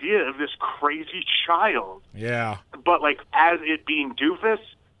the idea of this crazy child. Yeah. But like, as it being Doofus,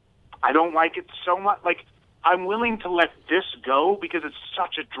 I don't like it so much. Like, I'm willing to let this go because it's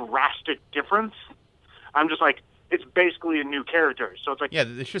such a drastic difference. I'm just like, it's basically a new character, so it's like, yeah,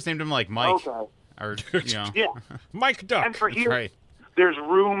 they should have named him like Mike, or yeah, Mike Duck. And for here, right. There's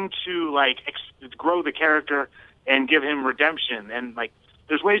room to like grow the character and give him redemption, and like,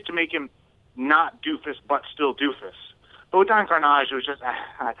 there's ways to make him not Doofus but still Doofus. But with Don Carnage, it was just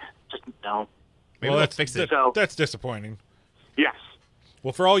no. Maybe let's fix it. That's disappointing. Yes.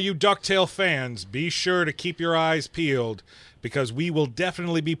 Well, for all you DuckTale fans, be sure to keep your eyes peeled because we will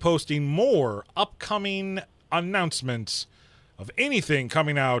definitely be posting more upcoming announcements of anything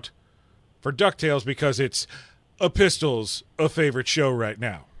coming out for DuckTales because it's a Pistol's a favorite show right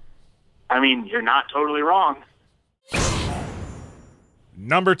now. I mean, you're not totally wrong.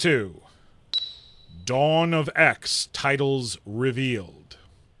 Number 2. Dawn of X titles revealed.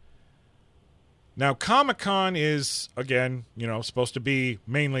 Now, Comic-Con is, again, supposed to be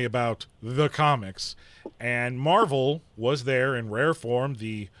mainly about the comics. And Marvel was there in rare form.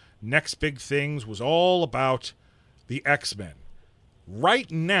 The next big things was all about the X-Men. Right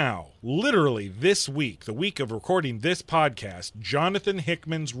now, literally this week, the week of recording this podcast, Jonathan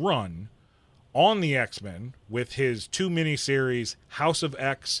Hickman's run on the X-Men with his 2 miniseries, House of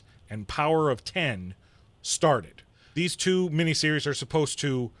X and Power of 10, started. These 2 miniseries are supposed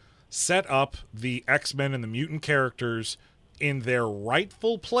to set up the X-Men and the mutant characters in their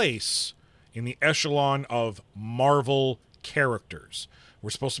rightful place in the echelon of Marvel characters.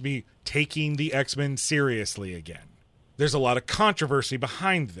 We're supposed to be taking the X-Men seriously again. There's a lot of controversy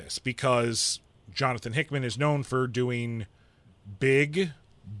behind this because Jonathan Hickman is known for doing big,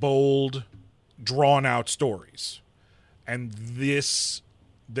 bold, drawn-out stories. And this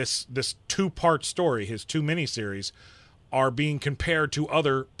two-part story, his 2 miniseries, are being compared to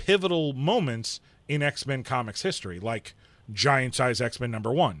other pivotal moments in X-Men comics history, like Giant Size X-Men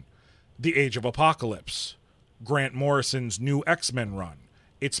 #1, The Age of Apocalypse, Grant Morrison's New X-Men run.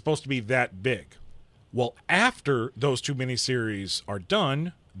 It's supposed to be that big. Well, after those 2 miniseries are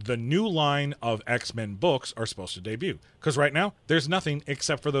done, the new line of X-Men books are supposed to debut. Because right now, there's nothing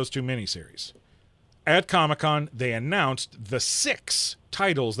except for those 2 miniseries. At Comic-Con, they announced the 6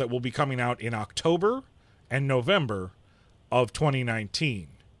 titles that will be coming out in October and November of 2019.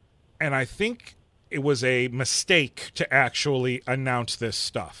 And I think it was a mistake to actually announce this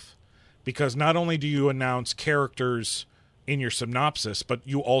stuff. Because not only do you announce characters in your synopsis, but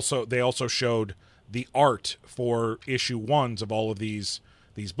they also showed the art for issue 1s of all of these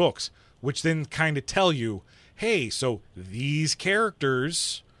books, which then kind of tell you, hey, so these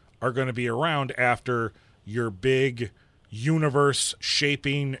characters are going to be around after your big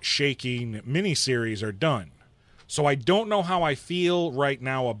universe-shaking miniseries are done. So I don't know how I feel right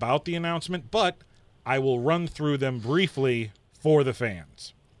now about the announcement, but I will run through them briefly for the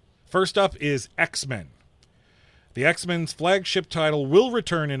fans. First up is X-Men. The X-Men's flagship title will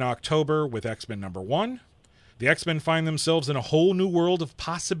return in October with X-Men #1. The X-Men find themselves in a whole new world of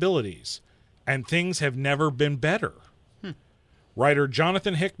possibilities, and things have never been better. Writer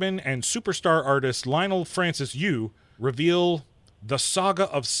Jonathan Hickman and superstar artist Lionel Francis Yu reveal the saga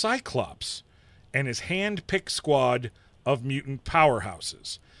of Cyclops and his hand-picked squad of mutant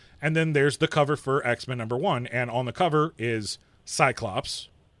powerhouses. And then there's the cover for X-Men #1, and on the cover is Cyclops,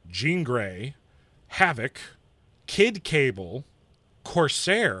 Jean Grey, Havoc, Kid Cable,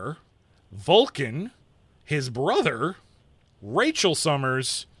 Corsair, Vulcan, his brother, Rachel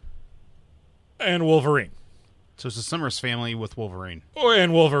Summers, and Wolverine. So it's the Summers family with Wolverine.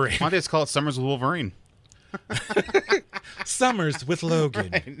 And Wolverine. Why don't they just call it Summers with Wolverine? Summers with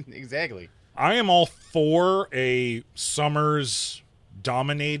Logan. Right, exactly. I am all for a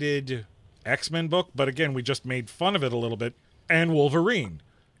Summers-dominated X-Men book, but again, we just made fun of it a little bit. And Wolverine.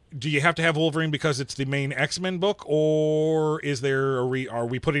 Do you have to have Wolverine because it's the main X-Men book, or are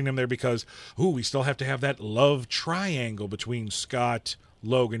we putting him there because, we still have to have that love triangle between Scott,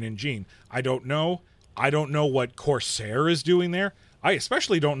 Logan, and Jean? I don't know. I don't know what Corsair is doing there. I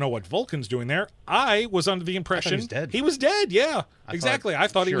especially don't know what Vulcan's doing there. I was under the impression he was dead. He was dead, yeah. Exactly. I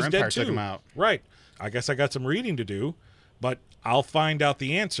thought he was Empire dead too. took him out. Right. I guess I got some reading to do, but I'll find out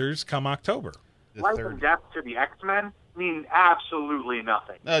the answers come October. Life and death to the X-Men mean absolutely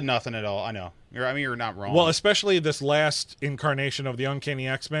nothing. Nothing at all. I know. You're not wrong. Well, especially this last incarnation of the Uncanny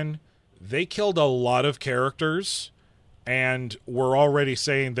X-Men, they killed a lot of characters, and we're already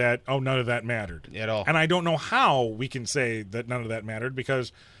saying that, none of that mattered. At all. And I don't know how we can say that none of that mattered,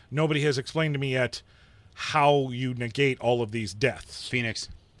 because nobody has explained to me yet how you negate all of these deaths. Phoenix.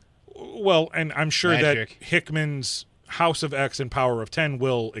 Well, and I'm sure Magic. that Hickman's House of X and Power of 10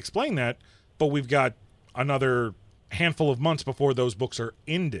 will explain that, but we've got another handful of months before those books are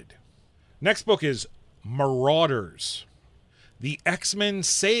ended. Next book is Marauders. The X-Men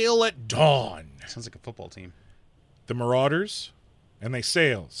sail at dawn. Sounds like a football team. The Marauders, and they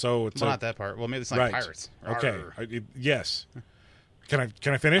sail. So it's not that part. Well, maybe it's like right. pirates. Okay. Yes. Can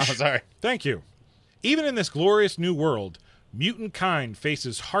I finish? Oh, sorry. Thank you. Even in this glorious new world, mutant kind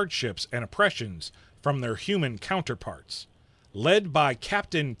faces hardships and oppressions from their human counterparts. Led by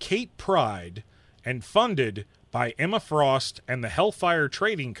Captain Kate Pride and funded by Emma Frost and the Hellfire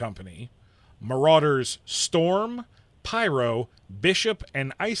Trading Company, Marauders Storm, Pyro, Bishop,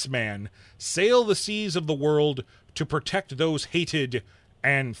 and Iceman sail the seas of the world to protect those hated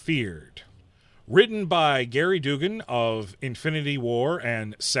and feared. Written by Gary Dugan of Infinity War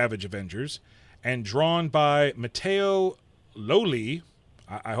and Savage Avengers, and drawn by Matteo Loli,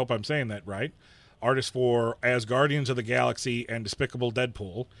 I hope I'm saying that right, artist for As Guardians of the Galaxy and Despicable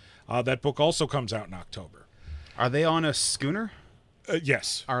Deadpool. That book also comes out in October. Are they on a schooner?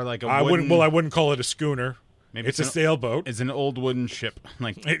 Yes. Or like a I wooden... wouldn't call it a schooner. Maybe it's a sailboat. It's an old wooden ship,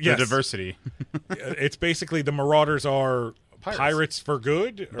 like Yes. the diversity. It's basically the Marauders are pirates for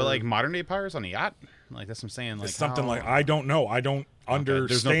good, But like modern day pirates on a yacht, like that's what I'm saying. Like something like I don't know. I don't understand.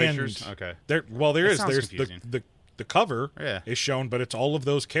 There's no pictures. Okay. There That is. sounds There's confusing. the cover Yeah. is shown, but it's all of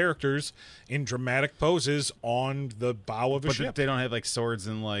those characters in dramatic poses on the bow of a But ship. they don't have like swords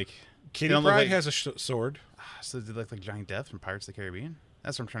and like. Kitty they don't look Pryde like- has a sword. So they look like Johnny Depp from Pirates of the Caribbean.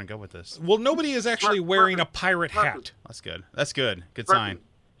 That's where I'm trying to go with this. Well, nobody is actually wearing a pirate hat. That's good. That's good. Good sign.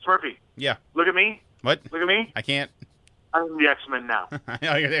 Smurfy, Yeah. look at me. What? Look at me. I can't. I'm the X-Men now.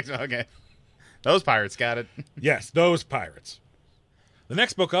 Okay. Those pirates got it. Yes, those pirates. The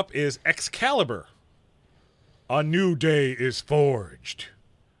next book up is Excalibur. A new day is forged.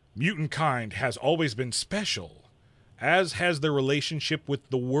 Mutant kind has always been special, as has their relationship with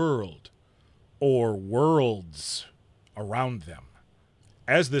the world, or worlds, around them.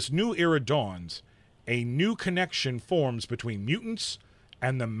 As this new era dawns, a new connection forms between mutants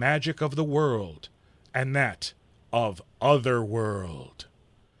and the magic of the world, and that of Otherworld.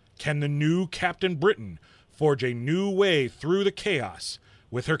 Can the new Captain Britain forge a new way through the chaos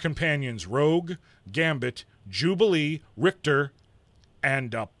with her companions Rogue, Gambit, Jubilee, Richter,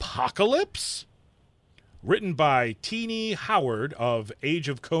 and Apocalypse? Written by Teenie Howard of Age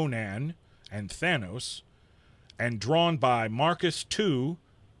of Conan and Thanos, and drawn by Marcus II,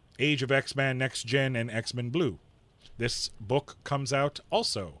 Age of X-Men Next Gen and X-Men Blue. This book comes out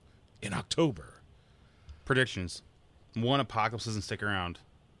also in October. Predictions. 1, Apocalypse doesn't stick around.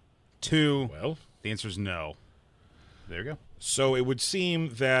 2, Well, the answer is no. There you go. so it would seem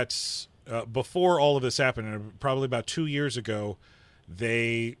that before all of this happened, probably about 2 years ago,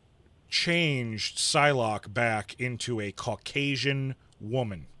 they changed Psylocke back into a Caucasian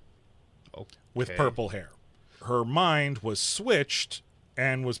woman with purple hair. Her mind was switched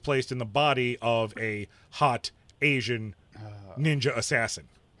and was placed in the body of a hot Asian ninja assassin.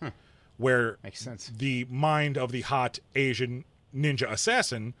 Where Makes sense. the mind of the hot Asian ninja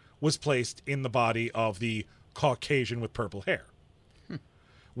assassin was placed in the body of the Caucasian with purple hair.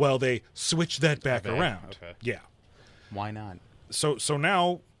 Well, they switched that back Okay, around. okay. Yeah. Why not? So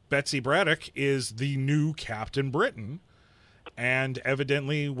now Betsy Braddock is the new Captain Britain, and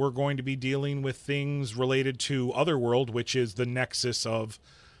evidently we're going to be dealing with things related to Otherworld, which is the nexus of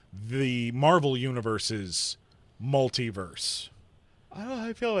the Marvel Universe's multiverse. I don't know how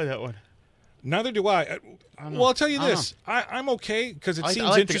I feel about that one. Neither do I. Well, I'll tell you this. I'm okay because it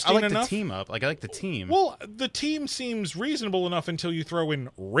seems interesting I like enough. the team up. Like, I like the team. Well, the team seems reasonable enough until you throw in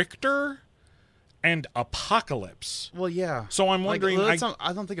Richter and Apocalypse. Well, yeah. So I'm wondering. I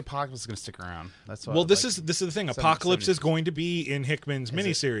don't think Apocalypse is going to stick around. That's what. Well, this is the thing. Apocalypse 70. is going to be in Hickman's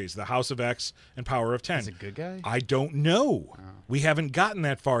miniseries, The House of X and Power of 10. Is it a good guy? I don't know. We haven't gotten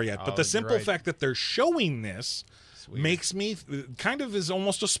that far yet. But the you're simple right. fact that they're showing this makes me kind of is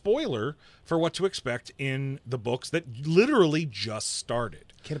almost a spoiler for what to expect in the books that literally just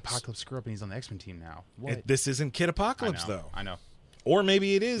started. Kid Apocalypse grew up and he's on the X-Men team now. What? This isn't Kid I Apocalypse know. though. I know. Or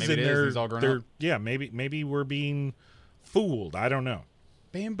maybe it is. Maybe and it is, he's all grown up. Yeah, maybe we're being fooled. I don't know.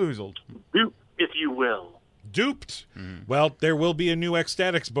 Bamboozled. If you will. Duped. Well, there will be a new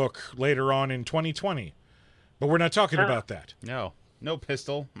Ecstatics book later on in 2020, but we're not talking about that. No. No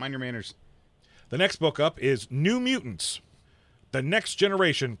pistol. Mind your manners. The next book up is New Mutants. The Next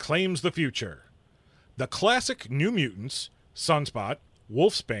Generation Claims the Future. The classic New Mutants, Sunspot,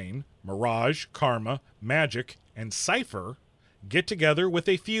 Wolfsbane, Mirage, Karma, Magic, and Cypher get together with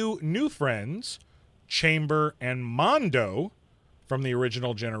a few new friends, Chamber and Mondo, from the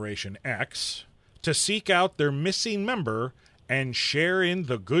original Generation X, to seek out their missing member and share in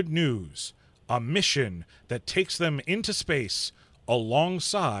the good news, a mission that takes them into space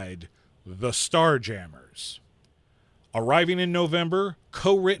alongside the Starjammers. Arriving in November,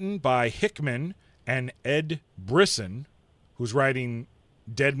 co-written by Hickman and Ed Brisson, who's writing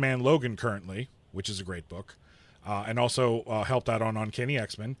Dead Man Logan currently, which is a great book, and also helped out on Uncanny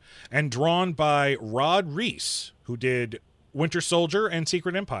X-Men, and drawn by Rod Reese, who did Winter Soldier and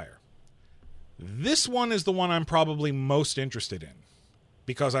Secret Empire. This one is the one I'm probably most interested in,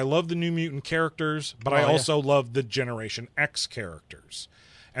 because I love the New Mutant characters, but I also love the Generation X characters.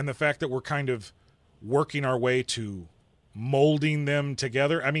 And the fact that we're kind of working our way to molding them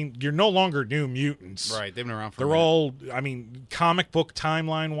together. I mean, you're no longer New Mutants. Right. They've been around for They're a minute. all, I mean, comic book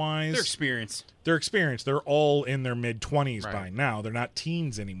timeline-wise. They're experienced. They're experienced. They're all in their mid-20s by Right. now. They're not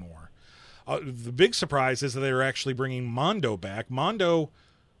teens anymore. The big surprise is that they're actually bringing Mondo back. Mondo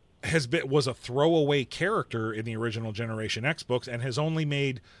was a throwaway character in the original Generation X books and has only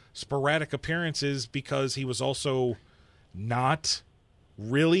made sporadic appearances because he was also not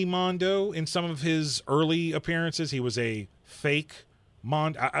really Mondo in some of his early appearances. He was a fake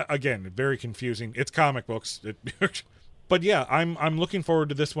Mondo. Again, very confusing. It's comic books. But yeah, I'm looking forward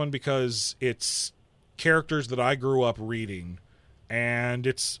to this one because it's characters that I grew up reading, and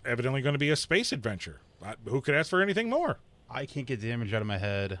it's evidently going to be a space adventure. Who could ask for anything more? I can't get the image out of my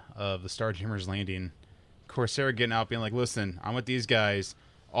head of the Starjammers landing. Corsair getting out being like, listen, I'm with these guys.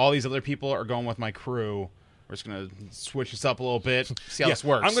 All these other people are going with my crew. We're just going to switch this up a little bit, see how this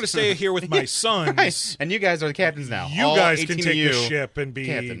works. I'm going to stay here with my sons. Right. And you guys are the captains now. You All guys 18 can take of you, the ship and be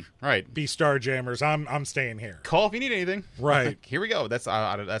captain. Right. be Starjammers. I'm staying here. Call if you need anything. Right. Here we go. That's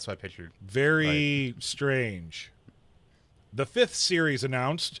what I pictured. Very strange. The 5th series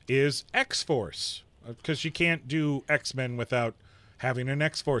announced is X-Force, because you can't do X-Men without having an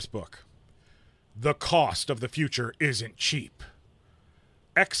X-Force book. The cost of the future isn't cheap.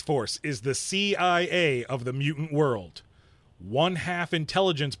 X-Force is the CIA of the mutant world. 1/2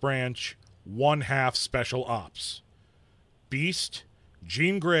 intelligence branch, 1/2 special ops. Beast,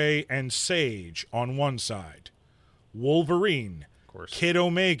 Jean Grey, and Sage on one side. Wolverine, Of course. Kid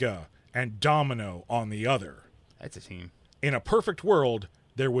Omega, and Domino on the other. That's a team. In a perfect world,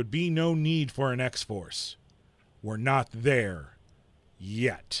 there would be no need for an X-Force. We're not there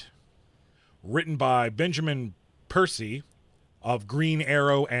yet. Written by Benjamin Percy of Green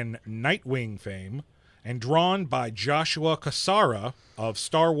Arrow and Nightwing fame, and drawn by Joshua Cassara of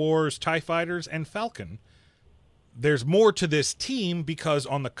Star Wars, TIE Fighters, and Falcon. There's more to this team because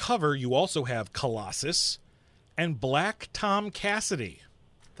on the cover you also have Colossus and Black Tom Cassidy.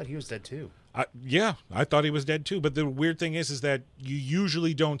 I thought he was dead too. Yeah, I thought he was dead too. But the weird thing is that you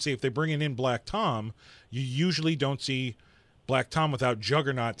usually don't see, if they're bringing in Black Tom, you usually don't see Black Tom without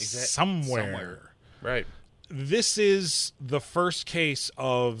Juggernaut somewhere. Right. This is the first case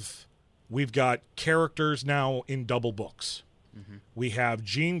of we've got characters now in double books. Mm-hmm. We have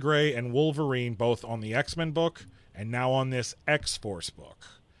Jean Grey and Wolverine both on the X-Men book and now on this X-Force book.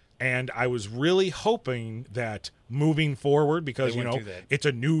 And I was really hoping that moving forward, because, you know, it's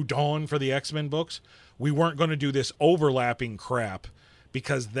a new dawn for the X-Men books, we weren't going to do this overlapping crap,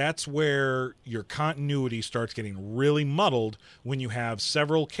 because that's where your continuity starts getting really muddled when you have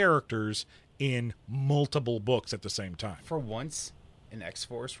several characters in multiple books at the same time. For once, an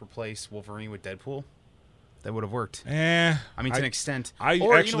X-Force replace Wolverine with Deadpool, that would have worked. I mean, to an extent. I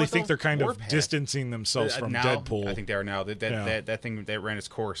actually think they're kind of distancing themselves from now, Deadpool. I think they are now. That thing that ran its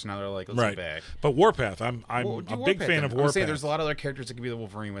course. Now they're like, let's right. get back. But Warpath, I'm a big fan of Warpath. There's a lot of other characters that could be the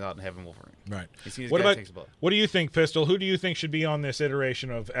Wolverine without having Wolverine. Right. What do you think, Pistol? Who do you think should be on this iteration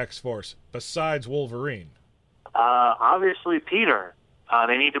of X-Force besides Wolverine? Obviously, Peter.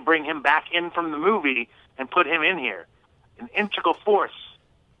 They need to bring him back in from the movie and put him in here. An integral force.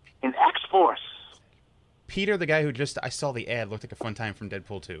 An X-Force. Peter, the guy who I saw the ad, looked like a fun time from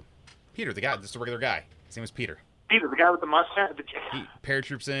Deadpool 2. Peter, the guy, just a regular guy. His name was Peter. Peter, the guy with the mustache. He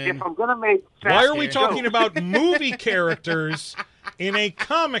paratroops in. If I'm going to make... Why are we talking about movie characters in a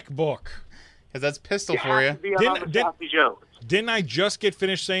comic book? Because that's Pistol for you. Didn't I just get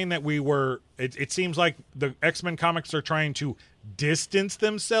finished saying that we were... It seems like the X-Men comics are trying to distance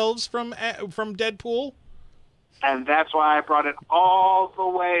themselves from Deadpool? And that's why I brought it all the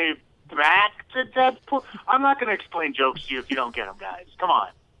way back to Deadpool. I'm not going to explain jokes to you if you don't get them, guys. Come on.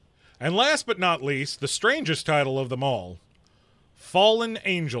 And last but not least, the strangest title of them all, Fallen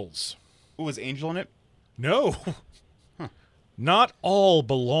Angels. Ooh, was Angel in it? No. Huh. Not all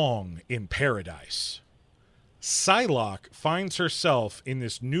belong in paradise. Psylocke finds herself in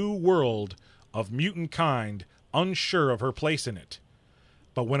this new world of mutant kind, unsure of her place in it.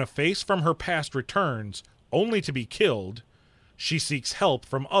 But when a face from her past returns, only to be killed, she seeks help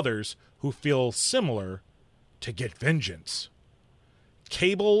from others who feel similar to get vengeance.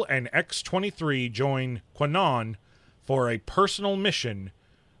 Cable and X-23 join Quanon for a personal mission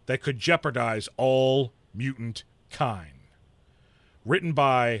that could jeopardize all mutant kind. Written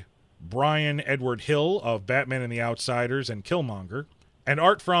by Brian Edward Hill of Batman and the Outsiders and Killmonger, and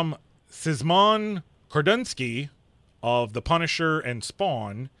art from Szymon Kordunski of The Punisher and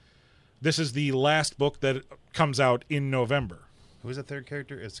Spawn. This is the last book that comes out in November. Who's the third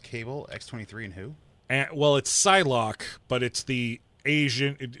character? It's Cable, X-23, and who? Well, it's Psylocke, but it's the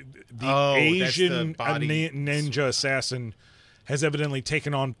Asian ninja assassin has evidently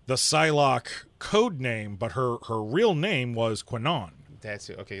taken on the Psylocke code name, but her real name was Quanon. That's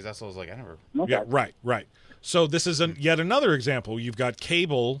it. Okay, that's what I was like. I never. Okay. Yeah, right. So this is yet another example. You've got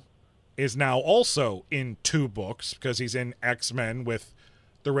Cable is now also in 2 books because he's in X-Men with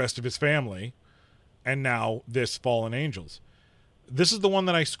the rest of his family, and now this Fallen Angels. This is the one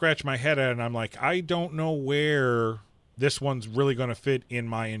that I scratch my head at, and I'm like, I don't know where this one's really going to fit in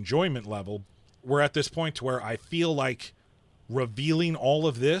my enjoyment level. We're at this point to where I feel like revealing all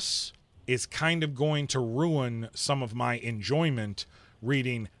of this is kind of going to ruin some of my enjoyment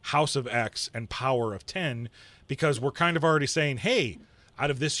reading House of X and Power of 10, because we're kind of already saying, hey, out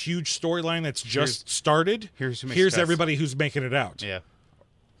of this huge storyline that's just started, here's everybody who's making it out. Yeah.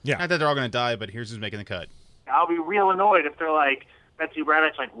 Yeah. Not that they're all going to die, but here's who's making the cut. I'll be real annoyed if they're like, Betsy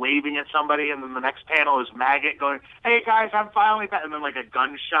Braddock's like waving at somebody, and then the next panel is Maggot going, "Hey guys, I'm finally back," and then like a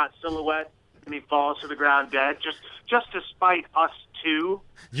gunshot silhouette, and he falls to the ground dead, just to spite us two.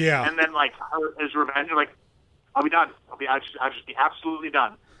 Yeah. And then like his revenge, like, I'll be done. I'll just be absolutely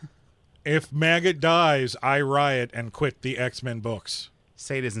done. If Maggot dies, I riot and quit the X-Men books.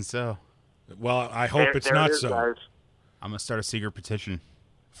 Say it isn't so. Well, I hope it's There not it is, so. guys. I'm gonna start a secret petition.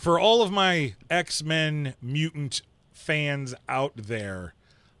 For all of my X-Men mutant fans out there,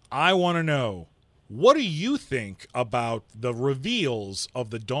 I want to know, what do you think about the reveals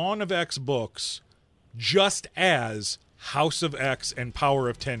of the Dawn of X books just as House of X and Power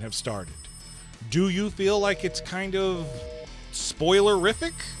of 10 have started? Do you feel like it's kind of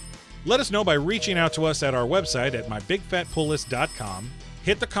spoilerific? Let us know by reaching out to us at our website at mybigfatpulllist.com.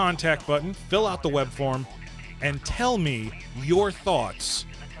 Hit the contact button, fill out the web form, and tell me your thoughts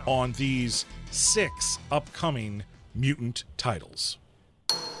on these 6 upcoming mutant titles.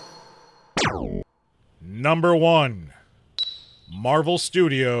 Number 1. Marvel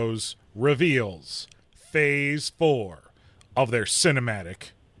Studios reveals Phase 4 of their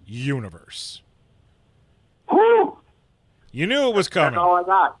cinematic universe. Whew! You knew it was coming.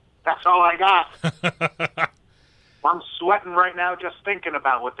 That's all I got. I'm sweating right now just thinking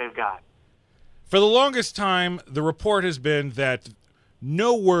about what they've got. For the longest time, the report has been that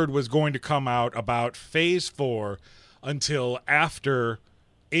no word was going to come out about Phase 4 until after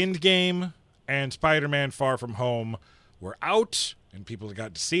Endgame and Spider-Man Far From Home were out and people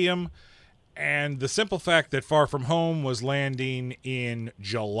got to see them. And the simple fact that Far From Home was landing in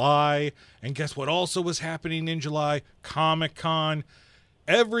July, and guess what also was happening in July? Comic-Con.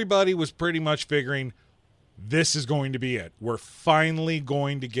 Everybody was pretty much figuring this is going to be it. We're finally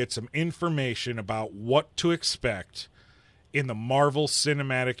going to get some information about what to expect in the Marvel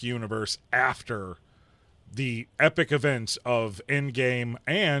Cinematic Universe after the epic events of Endgame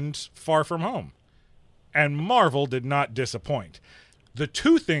and Far From Home. And Marvel did not disappoint. The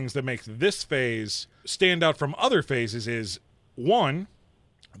 2 things that make this phase stand out from other phases is, 1,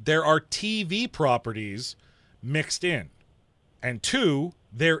 there are TV properties mixed in. And 2,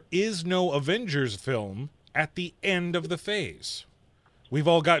 there is no Avengers film at the end of the phase. We've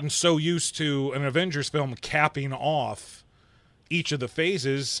all gotten so used to an Avengers film capping off each of the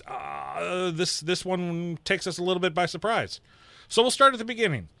phases. This one takes us a little bit by surprise. So we'll start at the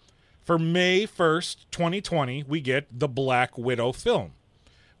beginning. For May 1st, 2020, we get the Black Widow film,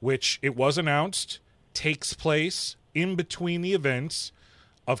 which, it was announced, takes place in between the events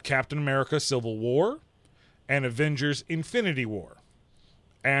of Captain America Civil War and Avengers Infinity War.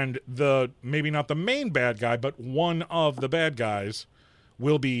 And maybe not the main bad guy, but one of the bad guys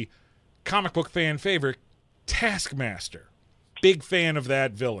will be comic book fan favorite Taskmaster. Big fan of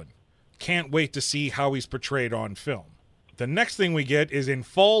that villain. Can't wait to see how he's portrayed on film. The next thing we get is in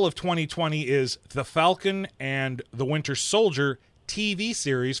fall of 2020 is The Falcon and the Winter Soldier TV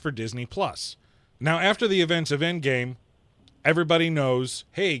series for Disney+. Now, after the events of Endgame, everybody knows,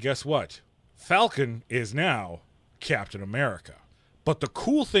 hey, guess what? Falcon is now Captain America. But the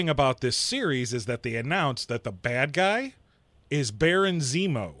cool thing about this series is that they announced that the bad guy is Baron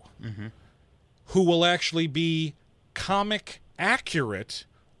Zemo, who will actually be comic accurate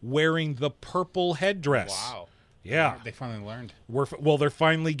wearing the purple headdress. Wow. Yeah. They finally learned. They're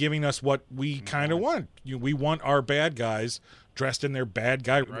finally giving us what we kind of want. We want our bad guys dressed in their bad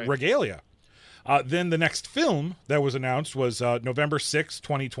guy regalia. Then the next film that was announced was November 6th,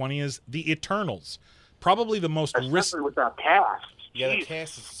 2020, is The Eternals. Probably the most Especially with that cast. Yeah, the Jeez.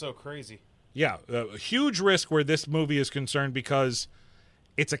 cast is so crazy. Yeah, a huge risk where this movie is concerned because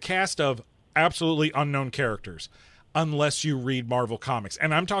it's a cast of absolutely unknown characters unless you read Marvel Comics.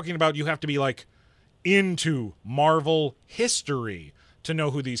 And I'm talking about you have to be like into Marvel history to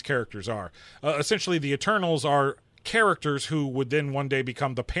know who these characters are. Essentially, the Eternals are characters who would then one day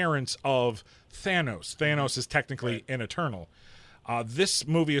become the parents of Thanos. Thanos is technically an Eternal. This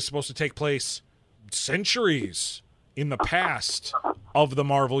movie is supposed to take place centuries in the past of the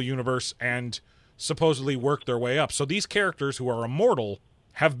Marvel Universe and supposedly work their way up. So these characters who are immortal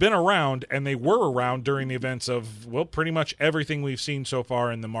have been around, and they were around during the events of, well, pretty much everything we've seen so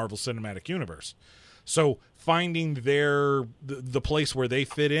far in the Marvel Cinematic Universe. So finding the place where they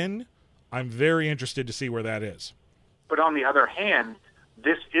fit in, I'm very interested to see where that is. But on the other hand,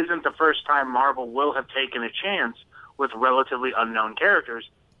 this isn't the first time Marvel will have taken a chance with relatively unknown characters.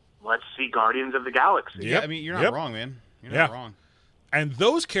 Let's see Guardians of the Galaxy. Yeah, I mean, you're not wrong, man. You're not wrong. And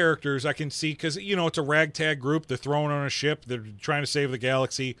those characters I can see because, it's a ragtag group. They're thrown on a ship. They're trying to save the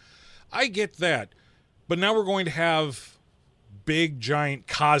galaxy. I get that. But now we're going to have big, giant,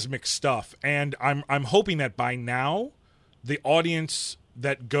 cosmic stuff. And I'm hoping that by now the audience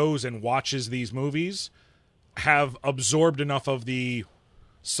that goes and watches these movies have absorbed enough of the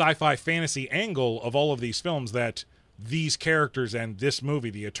sci-fi fantasy angle of all of these films that these characters and this movie,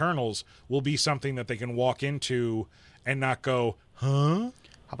 The Eternals, will be something that they can walk into and not go, huh?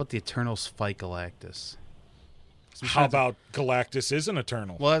 How about the Eternals fight Galactus? How about Galactus is an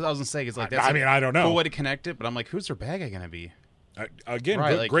Eternal? Well, I was gonna say, it's like that's I don't know. cool way to connect it, but I'm like, who's their bad guy gonna be? Again, Right,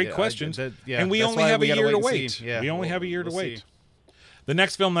 good, like, great yeah, questions. yeah, and we that's only why have we a gotta year to wait and wait. see. Yeah, we only have a year to we'll wait. see. The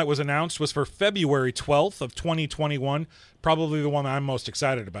next film that was announced was for February 12th of 2021, probably the one I'm most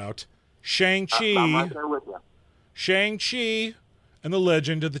excited about. I'm right Shang-Chi, there with you. Shang-Chi and the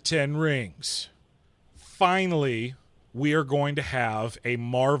Legend of the Ten Rings. Finally, we are going to have a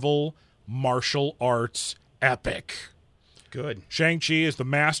Marvel martial arts epic. Good. Shang-Chi is the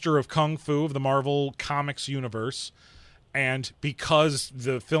master of Kung Fu of the Marvel Comics universe. And because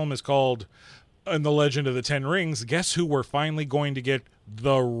the film is called The Legend of the Ten Rings, guess who we're finally going to get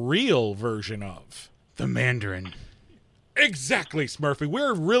the real version of? The Mandarin. Exactly, Smurfy.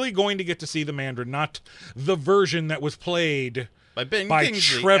 We're really going to get to see the Mandarin, not the version that was played By Ben by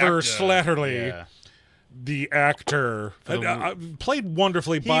Kingsley, Trevor actor. Slattery, Yeah. the actor. Played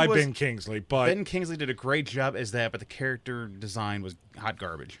wonderfully by was- Ben Kingsley, but Ben Kingsley did a great job as that, but the character design was hot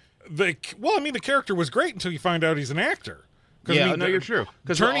garbage. the character was great until you find out he's an actor. 'Cause, Yeah, no, you're true.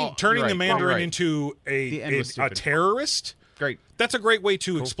 'Cause Turning you're the right, Mandarin you're right. into The end was a stupid. terrorist. Great. That's a great way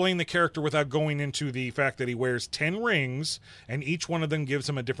to explain the character without going into the fact that he wears 10 rings and each one of them gives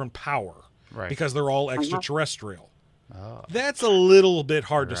him a different power. Right. Because they're all extraterrestrial. That's a little bit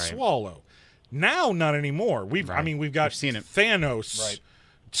hard to Right. swallow. Now, not anymore. We've got We've seen it. Thanos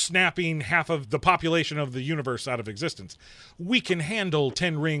snapping half of the population of the universe out of existence. We can handle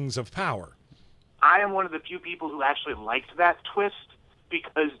 10 rings of power. I am one of the few people who actually liked that twist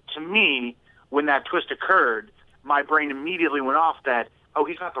because, to me, when that twist occurred, my brain immediately went off that, oh,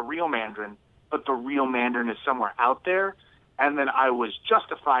 he's not the real Mandarin, but the real Mandarin is somewhere out there. And then I was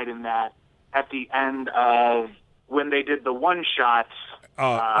justified in that at the end of when they did the one-shots.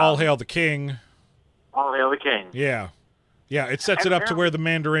 All Hail the King. All Hail the King. Yeah. Yeah, it sets it up to where the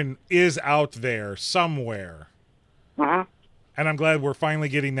Mandarin is out there somewhere. Mm-hmm. And I'm glad we're finally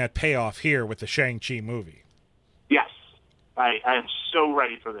getting that payoff here with the Shang-Chi movie. Yes. I am so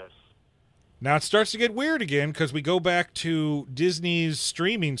ready for this. Now it starts to get weird again because we go back to Disney's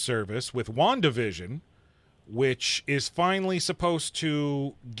streaming service with WandaVision, which is finally supposed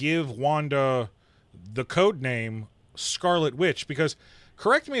to give Wanda the code name Scarlet Witch. Because,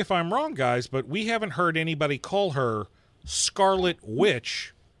 correct me if I'm wrong, guys, but we haven't heard anybody call her Scarlet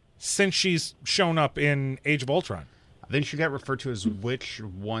Witch since she's shown up in Age of Ultron. I think she got referred to as witch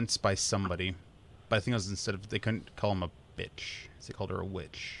once by somebody, but I think it was instead of, they couldn't call him a bitch. They called her a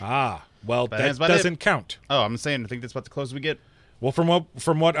witch. Ah, well, But that that's about doesn't it. count. Oh, I'm saying I think that's about the closest we get. Well,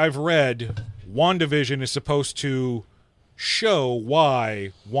 from what I've read, WandaVision is supposed to show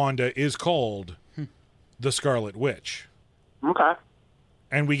why Wanda is called the Scarlet Witch. Okay.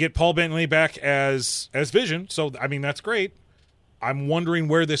 And we get Paul Bettany back as Vision, so, I mean, that's great. I'm wondering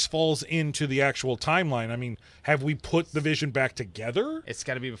where this falls into the actual timeline. I mean, have we put the Vision back together? It's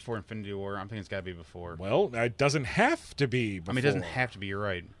got to be before Infinity War. I'm thinking it's got to be before. Well, it doesn't have to be before. I mean, it doesn't have to be. You're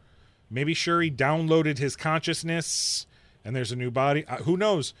right. Maybe Shuri downloaded his consciousness and there's a new body. Who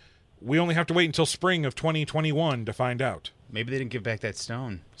knows? We only have to wait until spring of 2021 to find out. Maybe they didn't give back that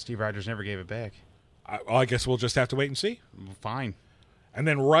stone. Steve Rogers never gave it back. I guess we'll just have to wait and see. Fine. And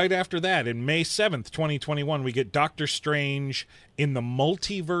then right after that, in May 7th, 2021, we get Doctor Strange in the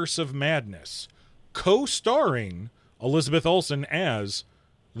Multiverse of Madness, co-starring Elizabeth Olsen as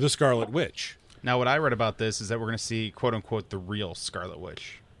the Scarlet Witch. Now, what I read about this is that we're going to see, quote-unquote, the real Scarlet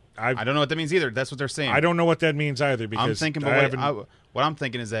Witch. I I don't know what that means either. That's what they're saying. I don't know what that means either because I'm thinking, what I'm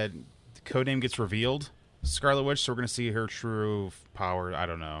thinking is that the codename gets revealed, Scarlet Witch, so we're going to see her true power. I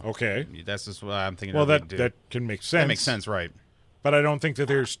don't know. Okay. That's just what I'm thinking. Well, they're that gonna do. can make sense. That makes sense, right? But I don't think that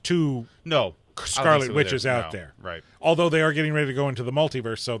there's two No. I don't think Scarlet so Witches either. out No. there. Right. Although they are getting ready to go into the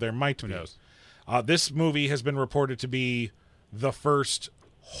multiverse, so there might be. Who knows? This movie has been reported to be the first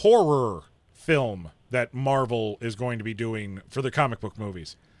horror film that Marvel is going to be doing for the comic book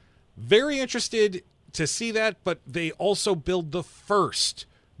movies. Very interested to see that, but they also build the first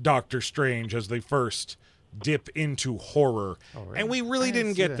Doctor Strange as the first dip into horror. And we really I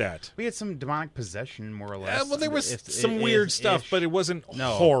didn't see get that. We had some demonic possession, more or less. Well, there was some weird stuff, but it wasn't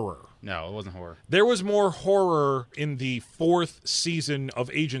No. horror. No, it wasn't horror. There was more horror in the 4th season of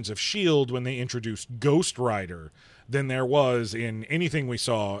Agents of S.H.I.E.L.D. when they introduced Ghost Rider than there was in anything we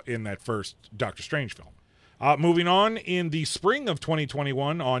saw in that first Doctor Strange film. Moving on, in the spring of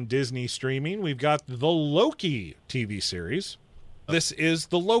 2021 on Disney streaming, we've got the Loki TV series. This is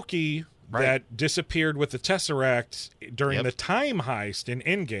the Loki that disappeared with the Tesseract during the time heist in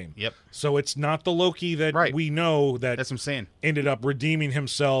Endgame. Yep. So it's not the Loki that we know that That's what I'm saying. ended up redeeming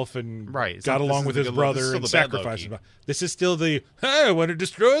himself and got along with his This brother is and still the bad sacrificed Loki. him. This is still the, hey, I want to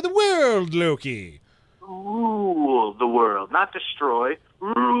destroy the world Loki. Rule the world, not destroy.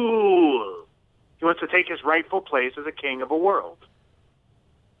 Rule. He wants to take his rightful place as a king of a world.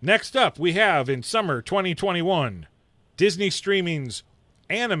 Next up, we have in summer 2021, Disney Streaming's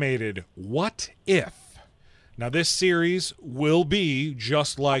animated What If? Now, this series will be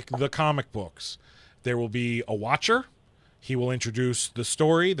just like the comic books. There will be a watcher. He will introduce the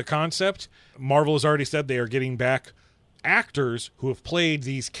story, the concept. Marvel has already said they are getting back actors who have played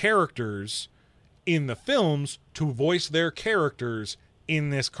these characters in the films to voice their characters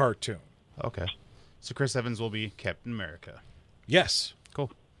in this cartoon. Okay. So Chris Evans will be Captain America. Yes.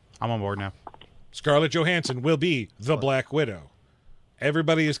 Cool. I'm on board now. Scarlett Johansson will be the Black Widow.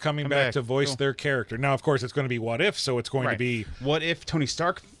 Everybody is coming back to voice their character. Now, of course, it's going to be What If, so it's going to be... What if Tony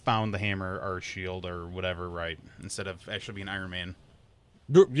Stark found the hammer or shield or whatever, right, instead of actually being Iron Man?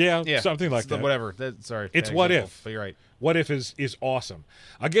 Yeah, something like that. Whatever. It's What example, If. But you're right. What If is awesome.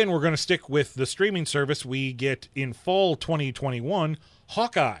 Again, we're going to stick with the streaming service. We get, in fall 2021,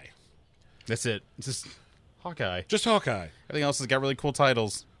 Hawkeye. That's it. It's just Hawkeye. Just Hawkeye. Everything else has got really cool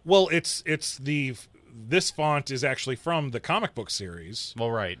titles. Well, this font is actually from the comic book series. Well,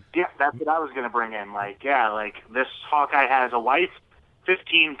 right. Yeah, that's what I was going to bring in. Like this Hawkeye has a wife,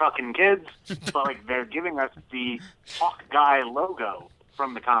 15 fucking kids, but like they're giving us the Hawkeye logo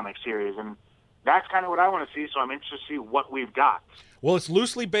from the comic series, and that's kind of what I want to see, so I'm interested to see what we've got. Well, it's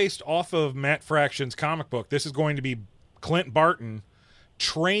loosely based off of Matt Fraction's comic book. This is going to be Clint Barton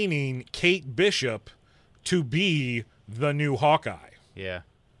training Kate Bishop to be the new Hawkeye. Yeah.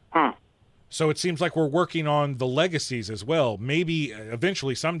 So it seems like we're working on the legacies as well. Maybe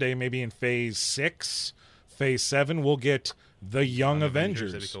eventually someday, maybe in Phase 6, Phase 7, we'll get the Young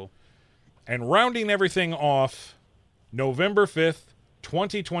Avengers. That'd be cool. And rounding everything off, November 5th,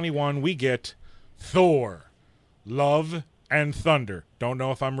 2021, we get Thor, Love and Thunder. Don't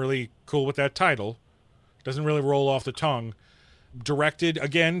know if I'm really cool with that title. Doesn't really roll off the tongue. Directed,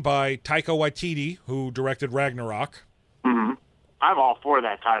 again, by Taika Waititi, who directed Ragnarok. Mm-hmm. I'm all for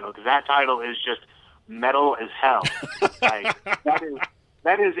that title, because that title is just metal as hell. Like,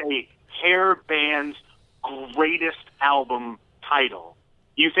 that is a hair band's greatest album title.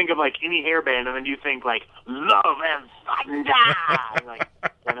 You think of like any hair band, and then you think like Love and Thunder. Like,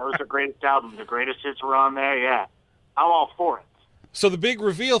 and those are greatest albums. The greatest hits were on there. Yeah, I'm all for it. So the big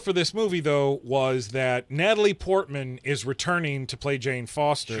reveal for this movie, though, was that Natalie Portman is returning to play Jane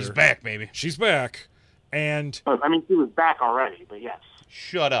Foster. She's back, baby. She's back. And I mean, she was back already, but yes.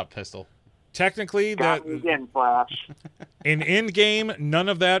 Shut up, Pistol. Technically, Got me again, Flash. in Endgame, none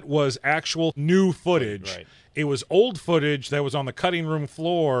of that was actual new footage. Right. It was old footage that was on the cutting room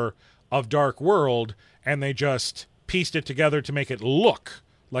floor of Dark World, and they just pieced it together to make it look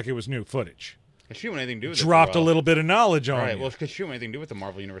like it was new footage. Because she didn't want anything to do with it. Dropped for a while. little bit of knowledge on Right, you. well, because she didn't want anything to do with the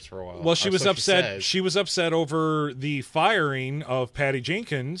Marvel Universe for a while. Well, she was So upset. She was upset over the firing of Patty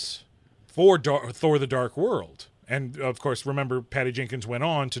Jenkins for Thor: The Dark World. And, of course, remember, Patty Jenkins went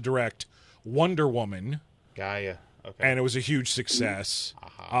on to direct Wonder Woman, Gaia. Okay. and it was a huge success.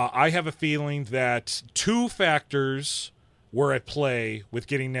 I have a feeling that two factors were at play with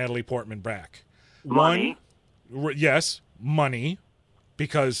getting Natalie Portman back. Money? Yes, money,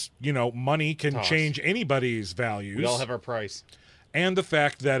 because, money can Toss. change anybody's values. We all have our price. And the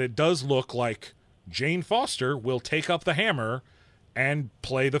fact that it does look like Jane Foster will take up the hammer and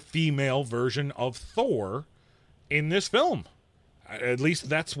play the female version of Thor in this film. At least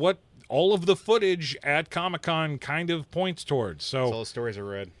that's what all of the footage at Comic-Con kind of points towards. All So the stories are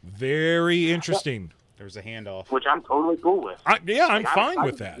read. very interesting. There was a handoff. Which I'm totally cool with. I'm Like, fine I'm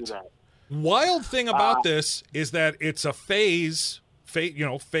with excited to that. do Wild thing about this is that it's a phase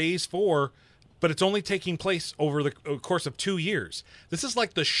 4, but it's only taking place over the course of 2 years. This is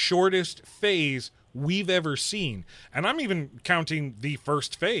like the shortest phase we've ever seen. And I'm even counting the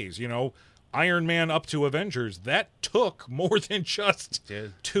first phase, Iron Man up to Avengers. That took more than just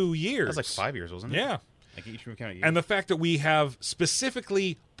 2 years. That was like 5 years, wasn't it? Yeah. Like each movie counted years. And the fact that we have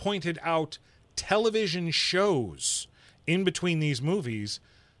specifically pointed out television shows in between these movies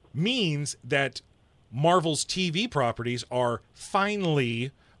means that Marvel's TV properties are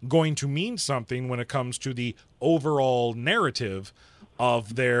finally going to mean something when it comes to the overall narrative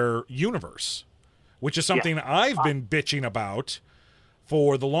of their universe, which is something I've been bitching about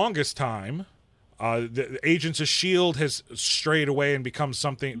for the longest time. The Agents of S.H.I.E.L.D. has strayed away and become its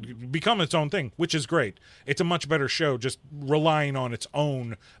own thing, which is great. It's a much better show just relying on its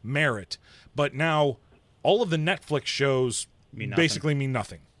own merit. But now all of the Netflix shows basically mean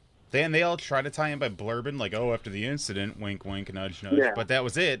nothing. They all try to tie in by blurbing, like, oh, after the incident, wink, wink, nudge, nudge. Yeah. But that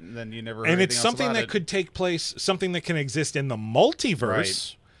was it, and then you never heard And anything it's else something about that it. could take place, something that can exist in the multiverse.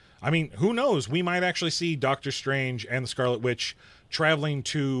 Right. I mean, who knows? We might actually see Doctor Strange and the Scarlet Witch traveling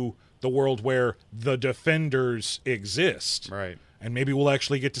to the world where the Defenders exist. Right. And maybe we'll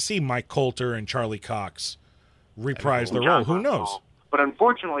actually get to see Mike Coulter and Charlie Cox reprise the role. Who knows? But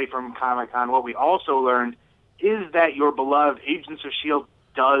unfortunately from Comic-Con, what we also learned is that your beloved Agents of S.H.I.E.L.D.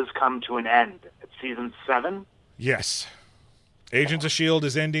 does come to an end at Season 7. Yes. Agents of S.H.I.E.L.D.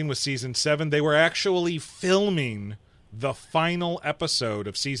 is ending with Season 7. They were actually filming the final episode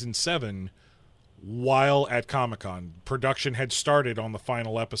of Season 7 while at Comic-Con. Production had started on the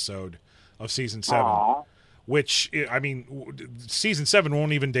final episode of Season 7. Aww. Which, I mean, Season 7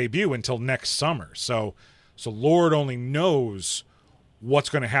 won't even debut until next summer. So Lord only knows what's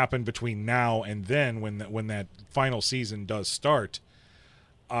going to happen between now and then when that final season does start.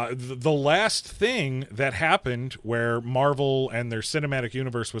 The last thing that happened where Marvel and their cinematic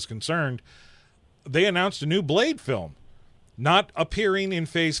universe was concerned, they announced a new Blade film. Not appearing in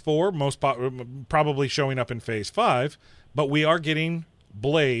Phase 4, probably showing up in Phase 5, but we are getting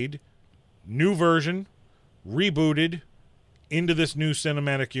Blade, new version, rebooted, into this new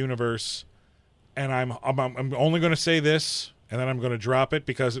cinematic universe. And I'm only going to say this, and then I'm going to drop it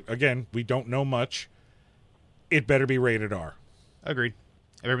because, again, we don't know much. It better be rated R. Agreed.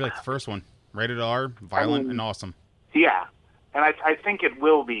 It better be like the first one. Rated R, violent, and awesome. Yeah, and I think it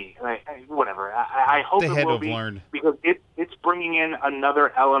will be. Whatever. I hope They it had to will have be learned. because it's bringing in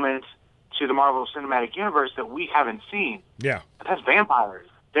another element to the Marvel Cinematic Universe that we haven't seen. Yeah. That's vampires.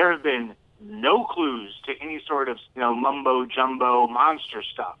 There have been no clues to any sort of mumbo jumbo monster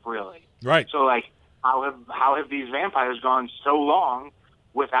stuff, really. Right. So how have these vampires gone so long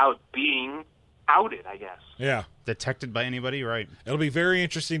without being outed? I guess. Yeah. Detected by anybody, right? It'll be very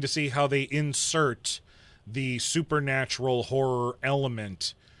interesting to see how they insert the supernatural horror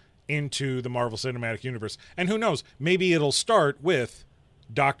element into the Marvel Cinematic Universe. And who knows, maybe it'll start with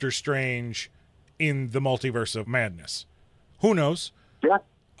Doctor Strange in the Multiverse of Madness. Who knows? Yeah.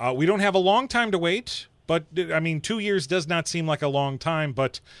 We don't have a long time to wait, but, I mean, 2 years does not seem like a long time,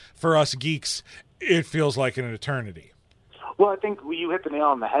 but for us geeks, it feels like an eternity. Well, I think you hit the nail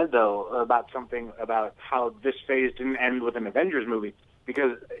on the head, though, about something about how this phase didn't end with an Avengers movie,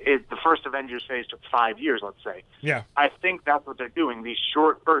 because the first Avengers phase took 5 years, let's say. Yeah. I think that's what they're doing, these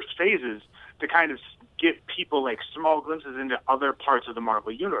short burst phases to kind of give people like small glimpses into other parts of the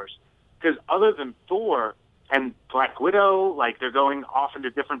Marvel Universe. Because other than Thor and Black Widow, they're going off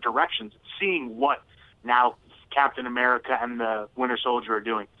into different directions, seeing what now Captain America and the Winter Soldier are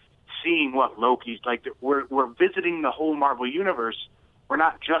doing. Seeing what Loki's we're visiting the whole Marvel Universe. We're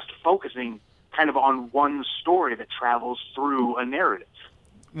not just focusing kind of on one story that travels through a narrative.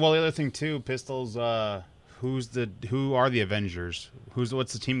 Well, the other thing too, Pistols. Who are the Avengers?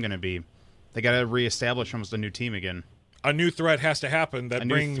 What's the team going to be? They got to reestablish almost a new team again. A new threat has to happen that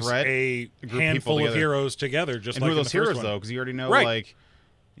brings a handful of heroes together. Just and like who are those in the first heroes one. though? Because you already know, Right.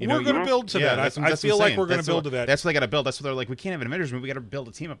 We're going to build to that. I feel like we're going to build to that. That's what they got to build. That's what they're like. We can't have an Avengers movie. We got to build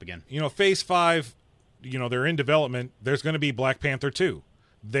a team up again. Phase 5, they're in development. There's going to be Black Panther 2.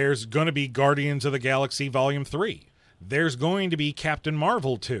 There's going to be Guardians of the Galaxy Volume 3. There's going to be Captain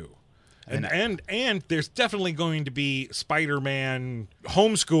Marvel 2. And there's definitely going to be Spider-Man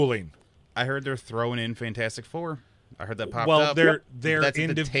homeschooling. I heard they're throwing in Fantastic Four. I heard that popped Well, up. it's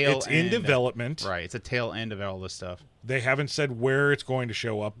in development. Right, it's a tail end of all this stuff. They haven't said where it's going to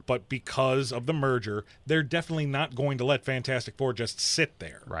show up, but because of the merger, they're definitely not going to let Fantastic Four just sit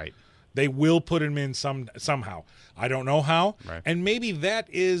there. Right. They will put him in somehow. I don't know how. Right. And maybe that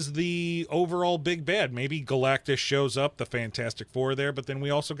is the overall big bad. Maybe Galactus shows up, the Fantastic Four there, but then we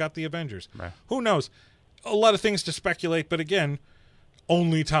also got the Avengers. Right. Who knows? A lot of things to speculate, but again,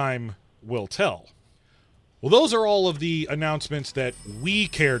 only time will tell. Well, those are all of the announcements that we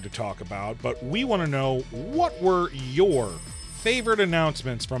cared to talk about, but we want to know, what were your favorite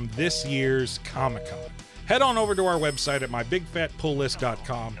announcements from this year's Comic-Con? Head on over to our website at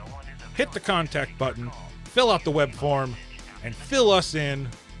mybigfatpulllist.com, hit the contact button, fill out the web form, and fill us in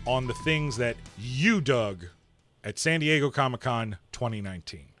on the things that you dug at San Diego Comic-Con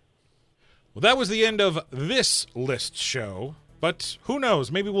 2019. Well, that was the end of this list show, but who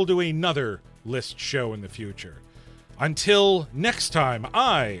knows, maybe we'll do another list show in the future. Until next time,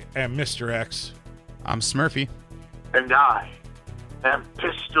 I am Mr. X. I'm Smurfy. And I am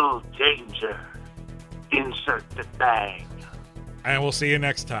Pistol Danger. Insert the bang. And we'll see you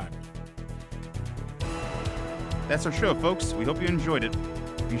next time. That's our show, folks. We hope you enjoyed it.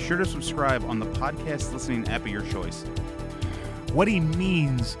 Be sure to subscribe on the podcast listening app of your choice. What he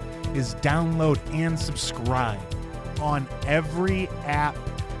means is download and subscribe on every app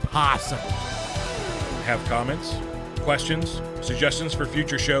possible. Have comments, questions, suggestions for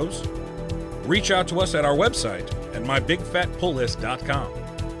future shows? Reach out to us at our website at mybigfatpulllist.com.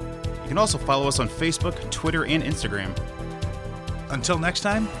 You can also follow us on Facebook, Twitter, and Instagram. Until next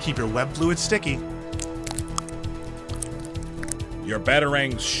time, keep your web fluid sticky. Your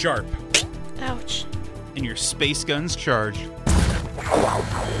batarangs sharp. Ouch. And your space guns charged.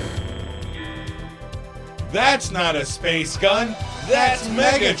 That's not a space gun. That's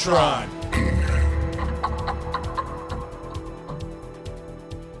Megatron.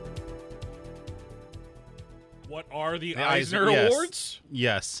 What are the The Eisner yes. Awards?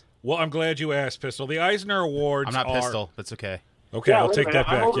 Yes. Well, I'm glad you asked, Pistol. The Eisner Awards I'm not are... Pistol. That's okay. Okay, I'll wait a take minute. that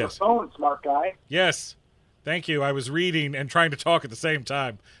I'm back, over yes. the phone, smart guy. Yes. Thank you. I was reading and trying to talk at the same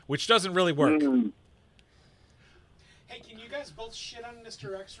time, which doesn't really work. Hey, can you guys both shit on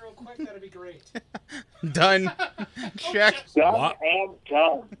Mr. X real quick? That'd be great. Done. Check. Done What? and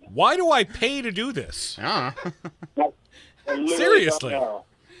done. Why do I pay to do this? Ah. I literally Seriously. don't know.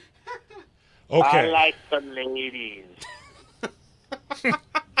 Okay. I like the ladies.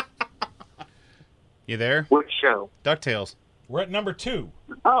 You there? Which show? DuckTales. We're at number 2.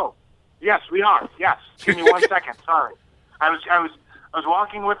 Oh, yes, we are. Yes. Give me 1 second. Sorry. I was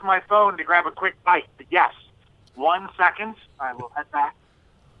walking with my phone to grab a quick bite. But yes. 1 second. I will head back.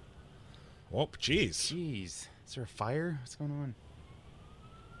 Oh, jeez. Jeez. Is there a fire? What's going on?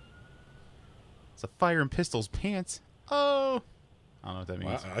 It's a fire in Pistol's pants. Oh. I don't know what that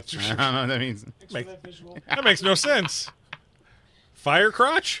means. Wow, I don't know what that means. Thanks for that visual. That makes no sense. Fire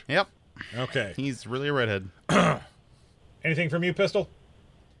crotch? Yep. Okay. He's really a redhead. Anything from you, Pistol?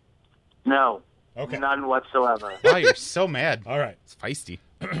 No. Okay. None whatsoever. Wow, you're so mad. All right. It's feisty.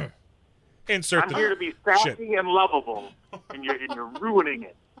 Insert I'm the here to be sassy shit. and lovable, and you're ruining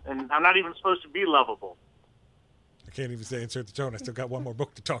it. And I'm not even supposed to be lovable. I can't even say insert the tone. I still got one more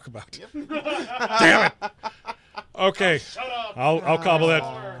book to talk about. Damn it. Okay. Shut up. I'll cobble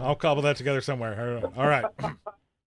that together somewhere. All right.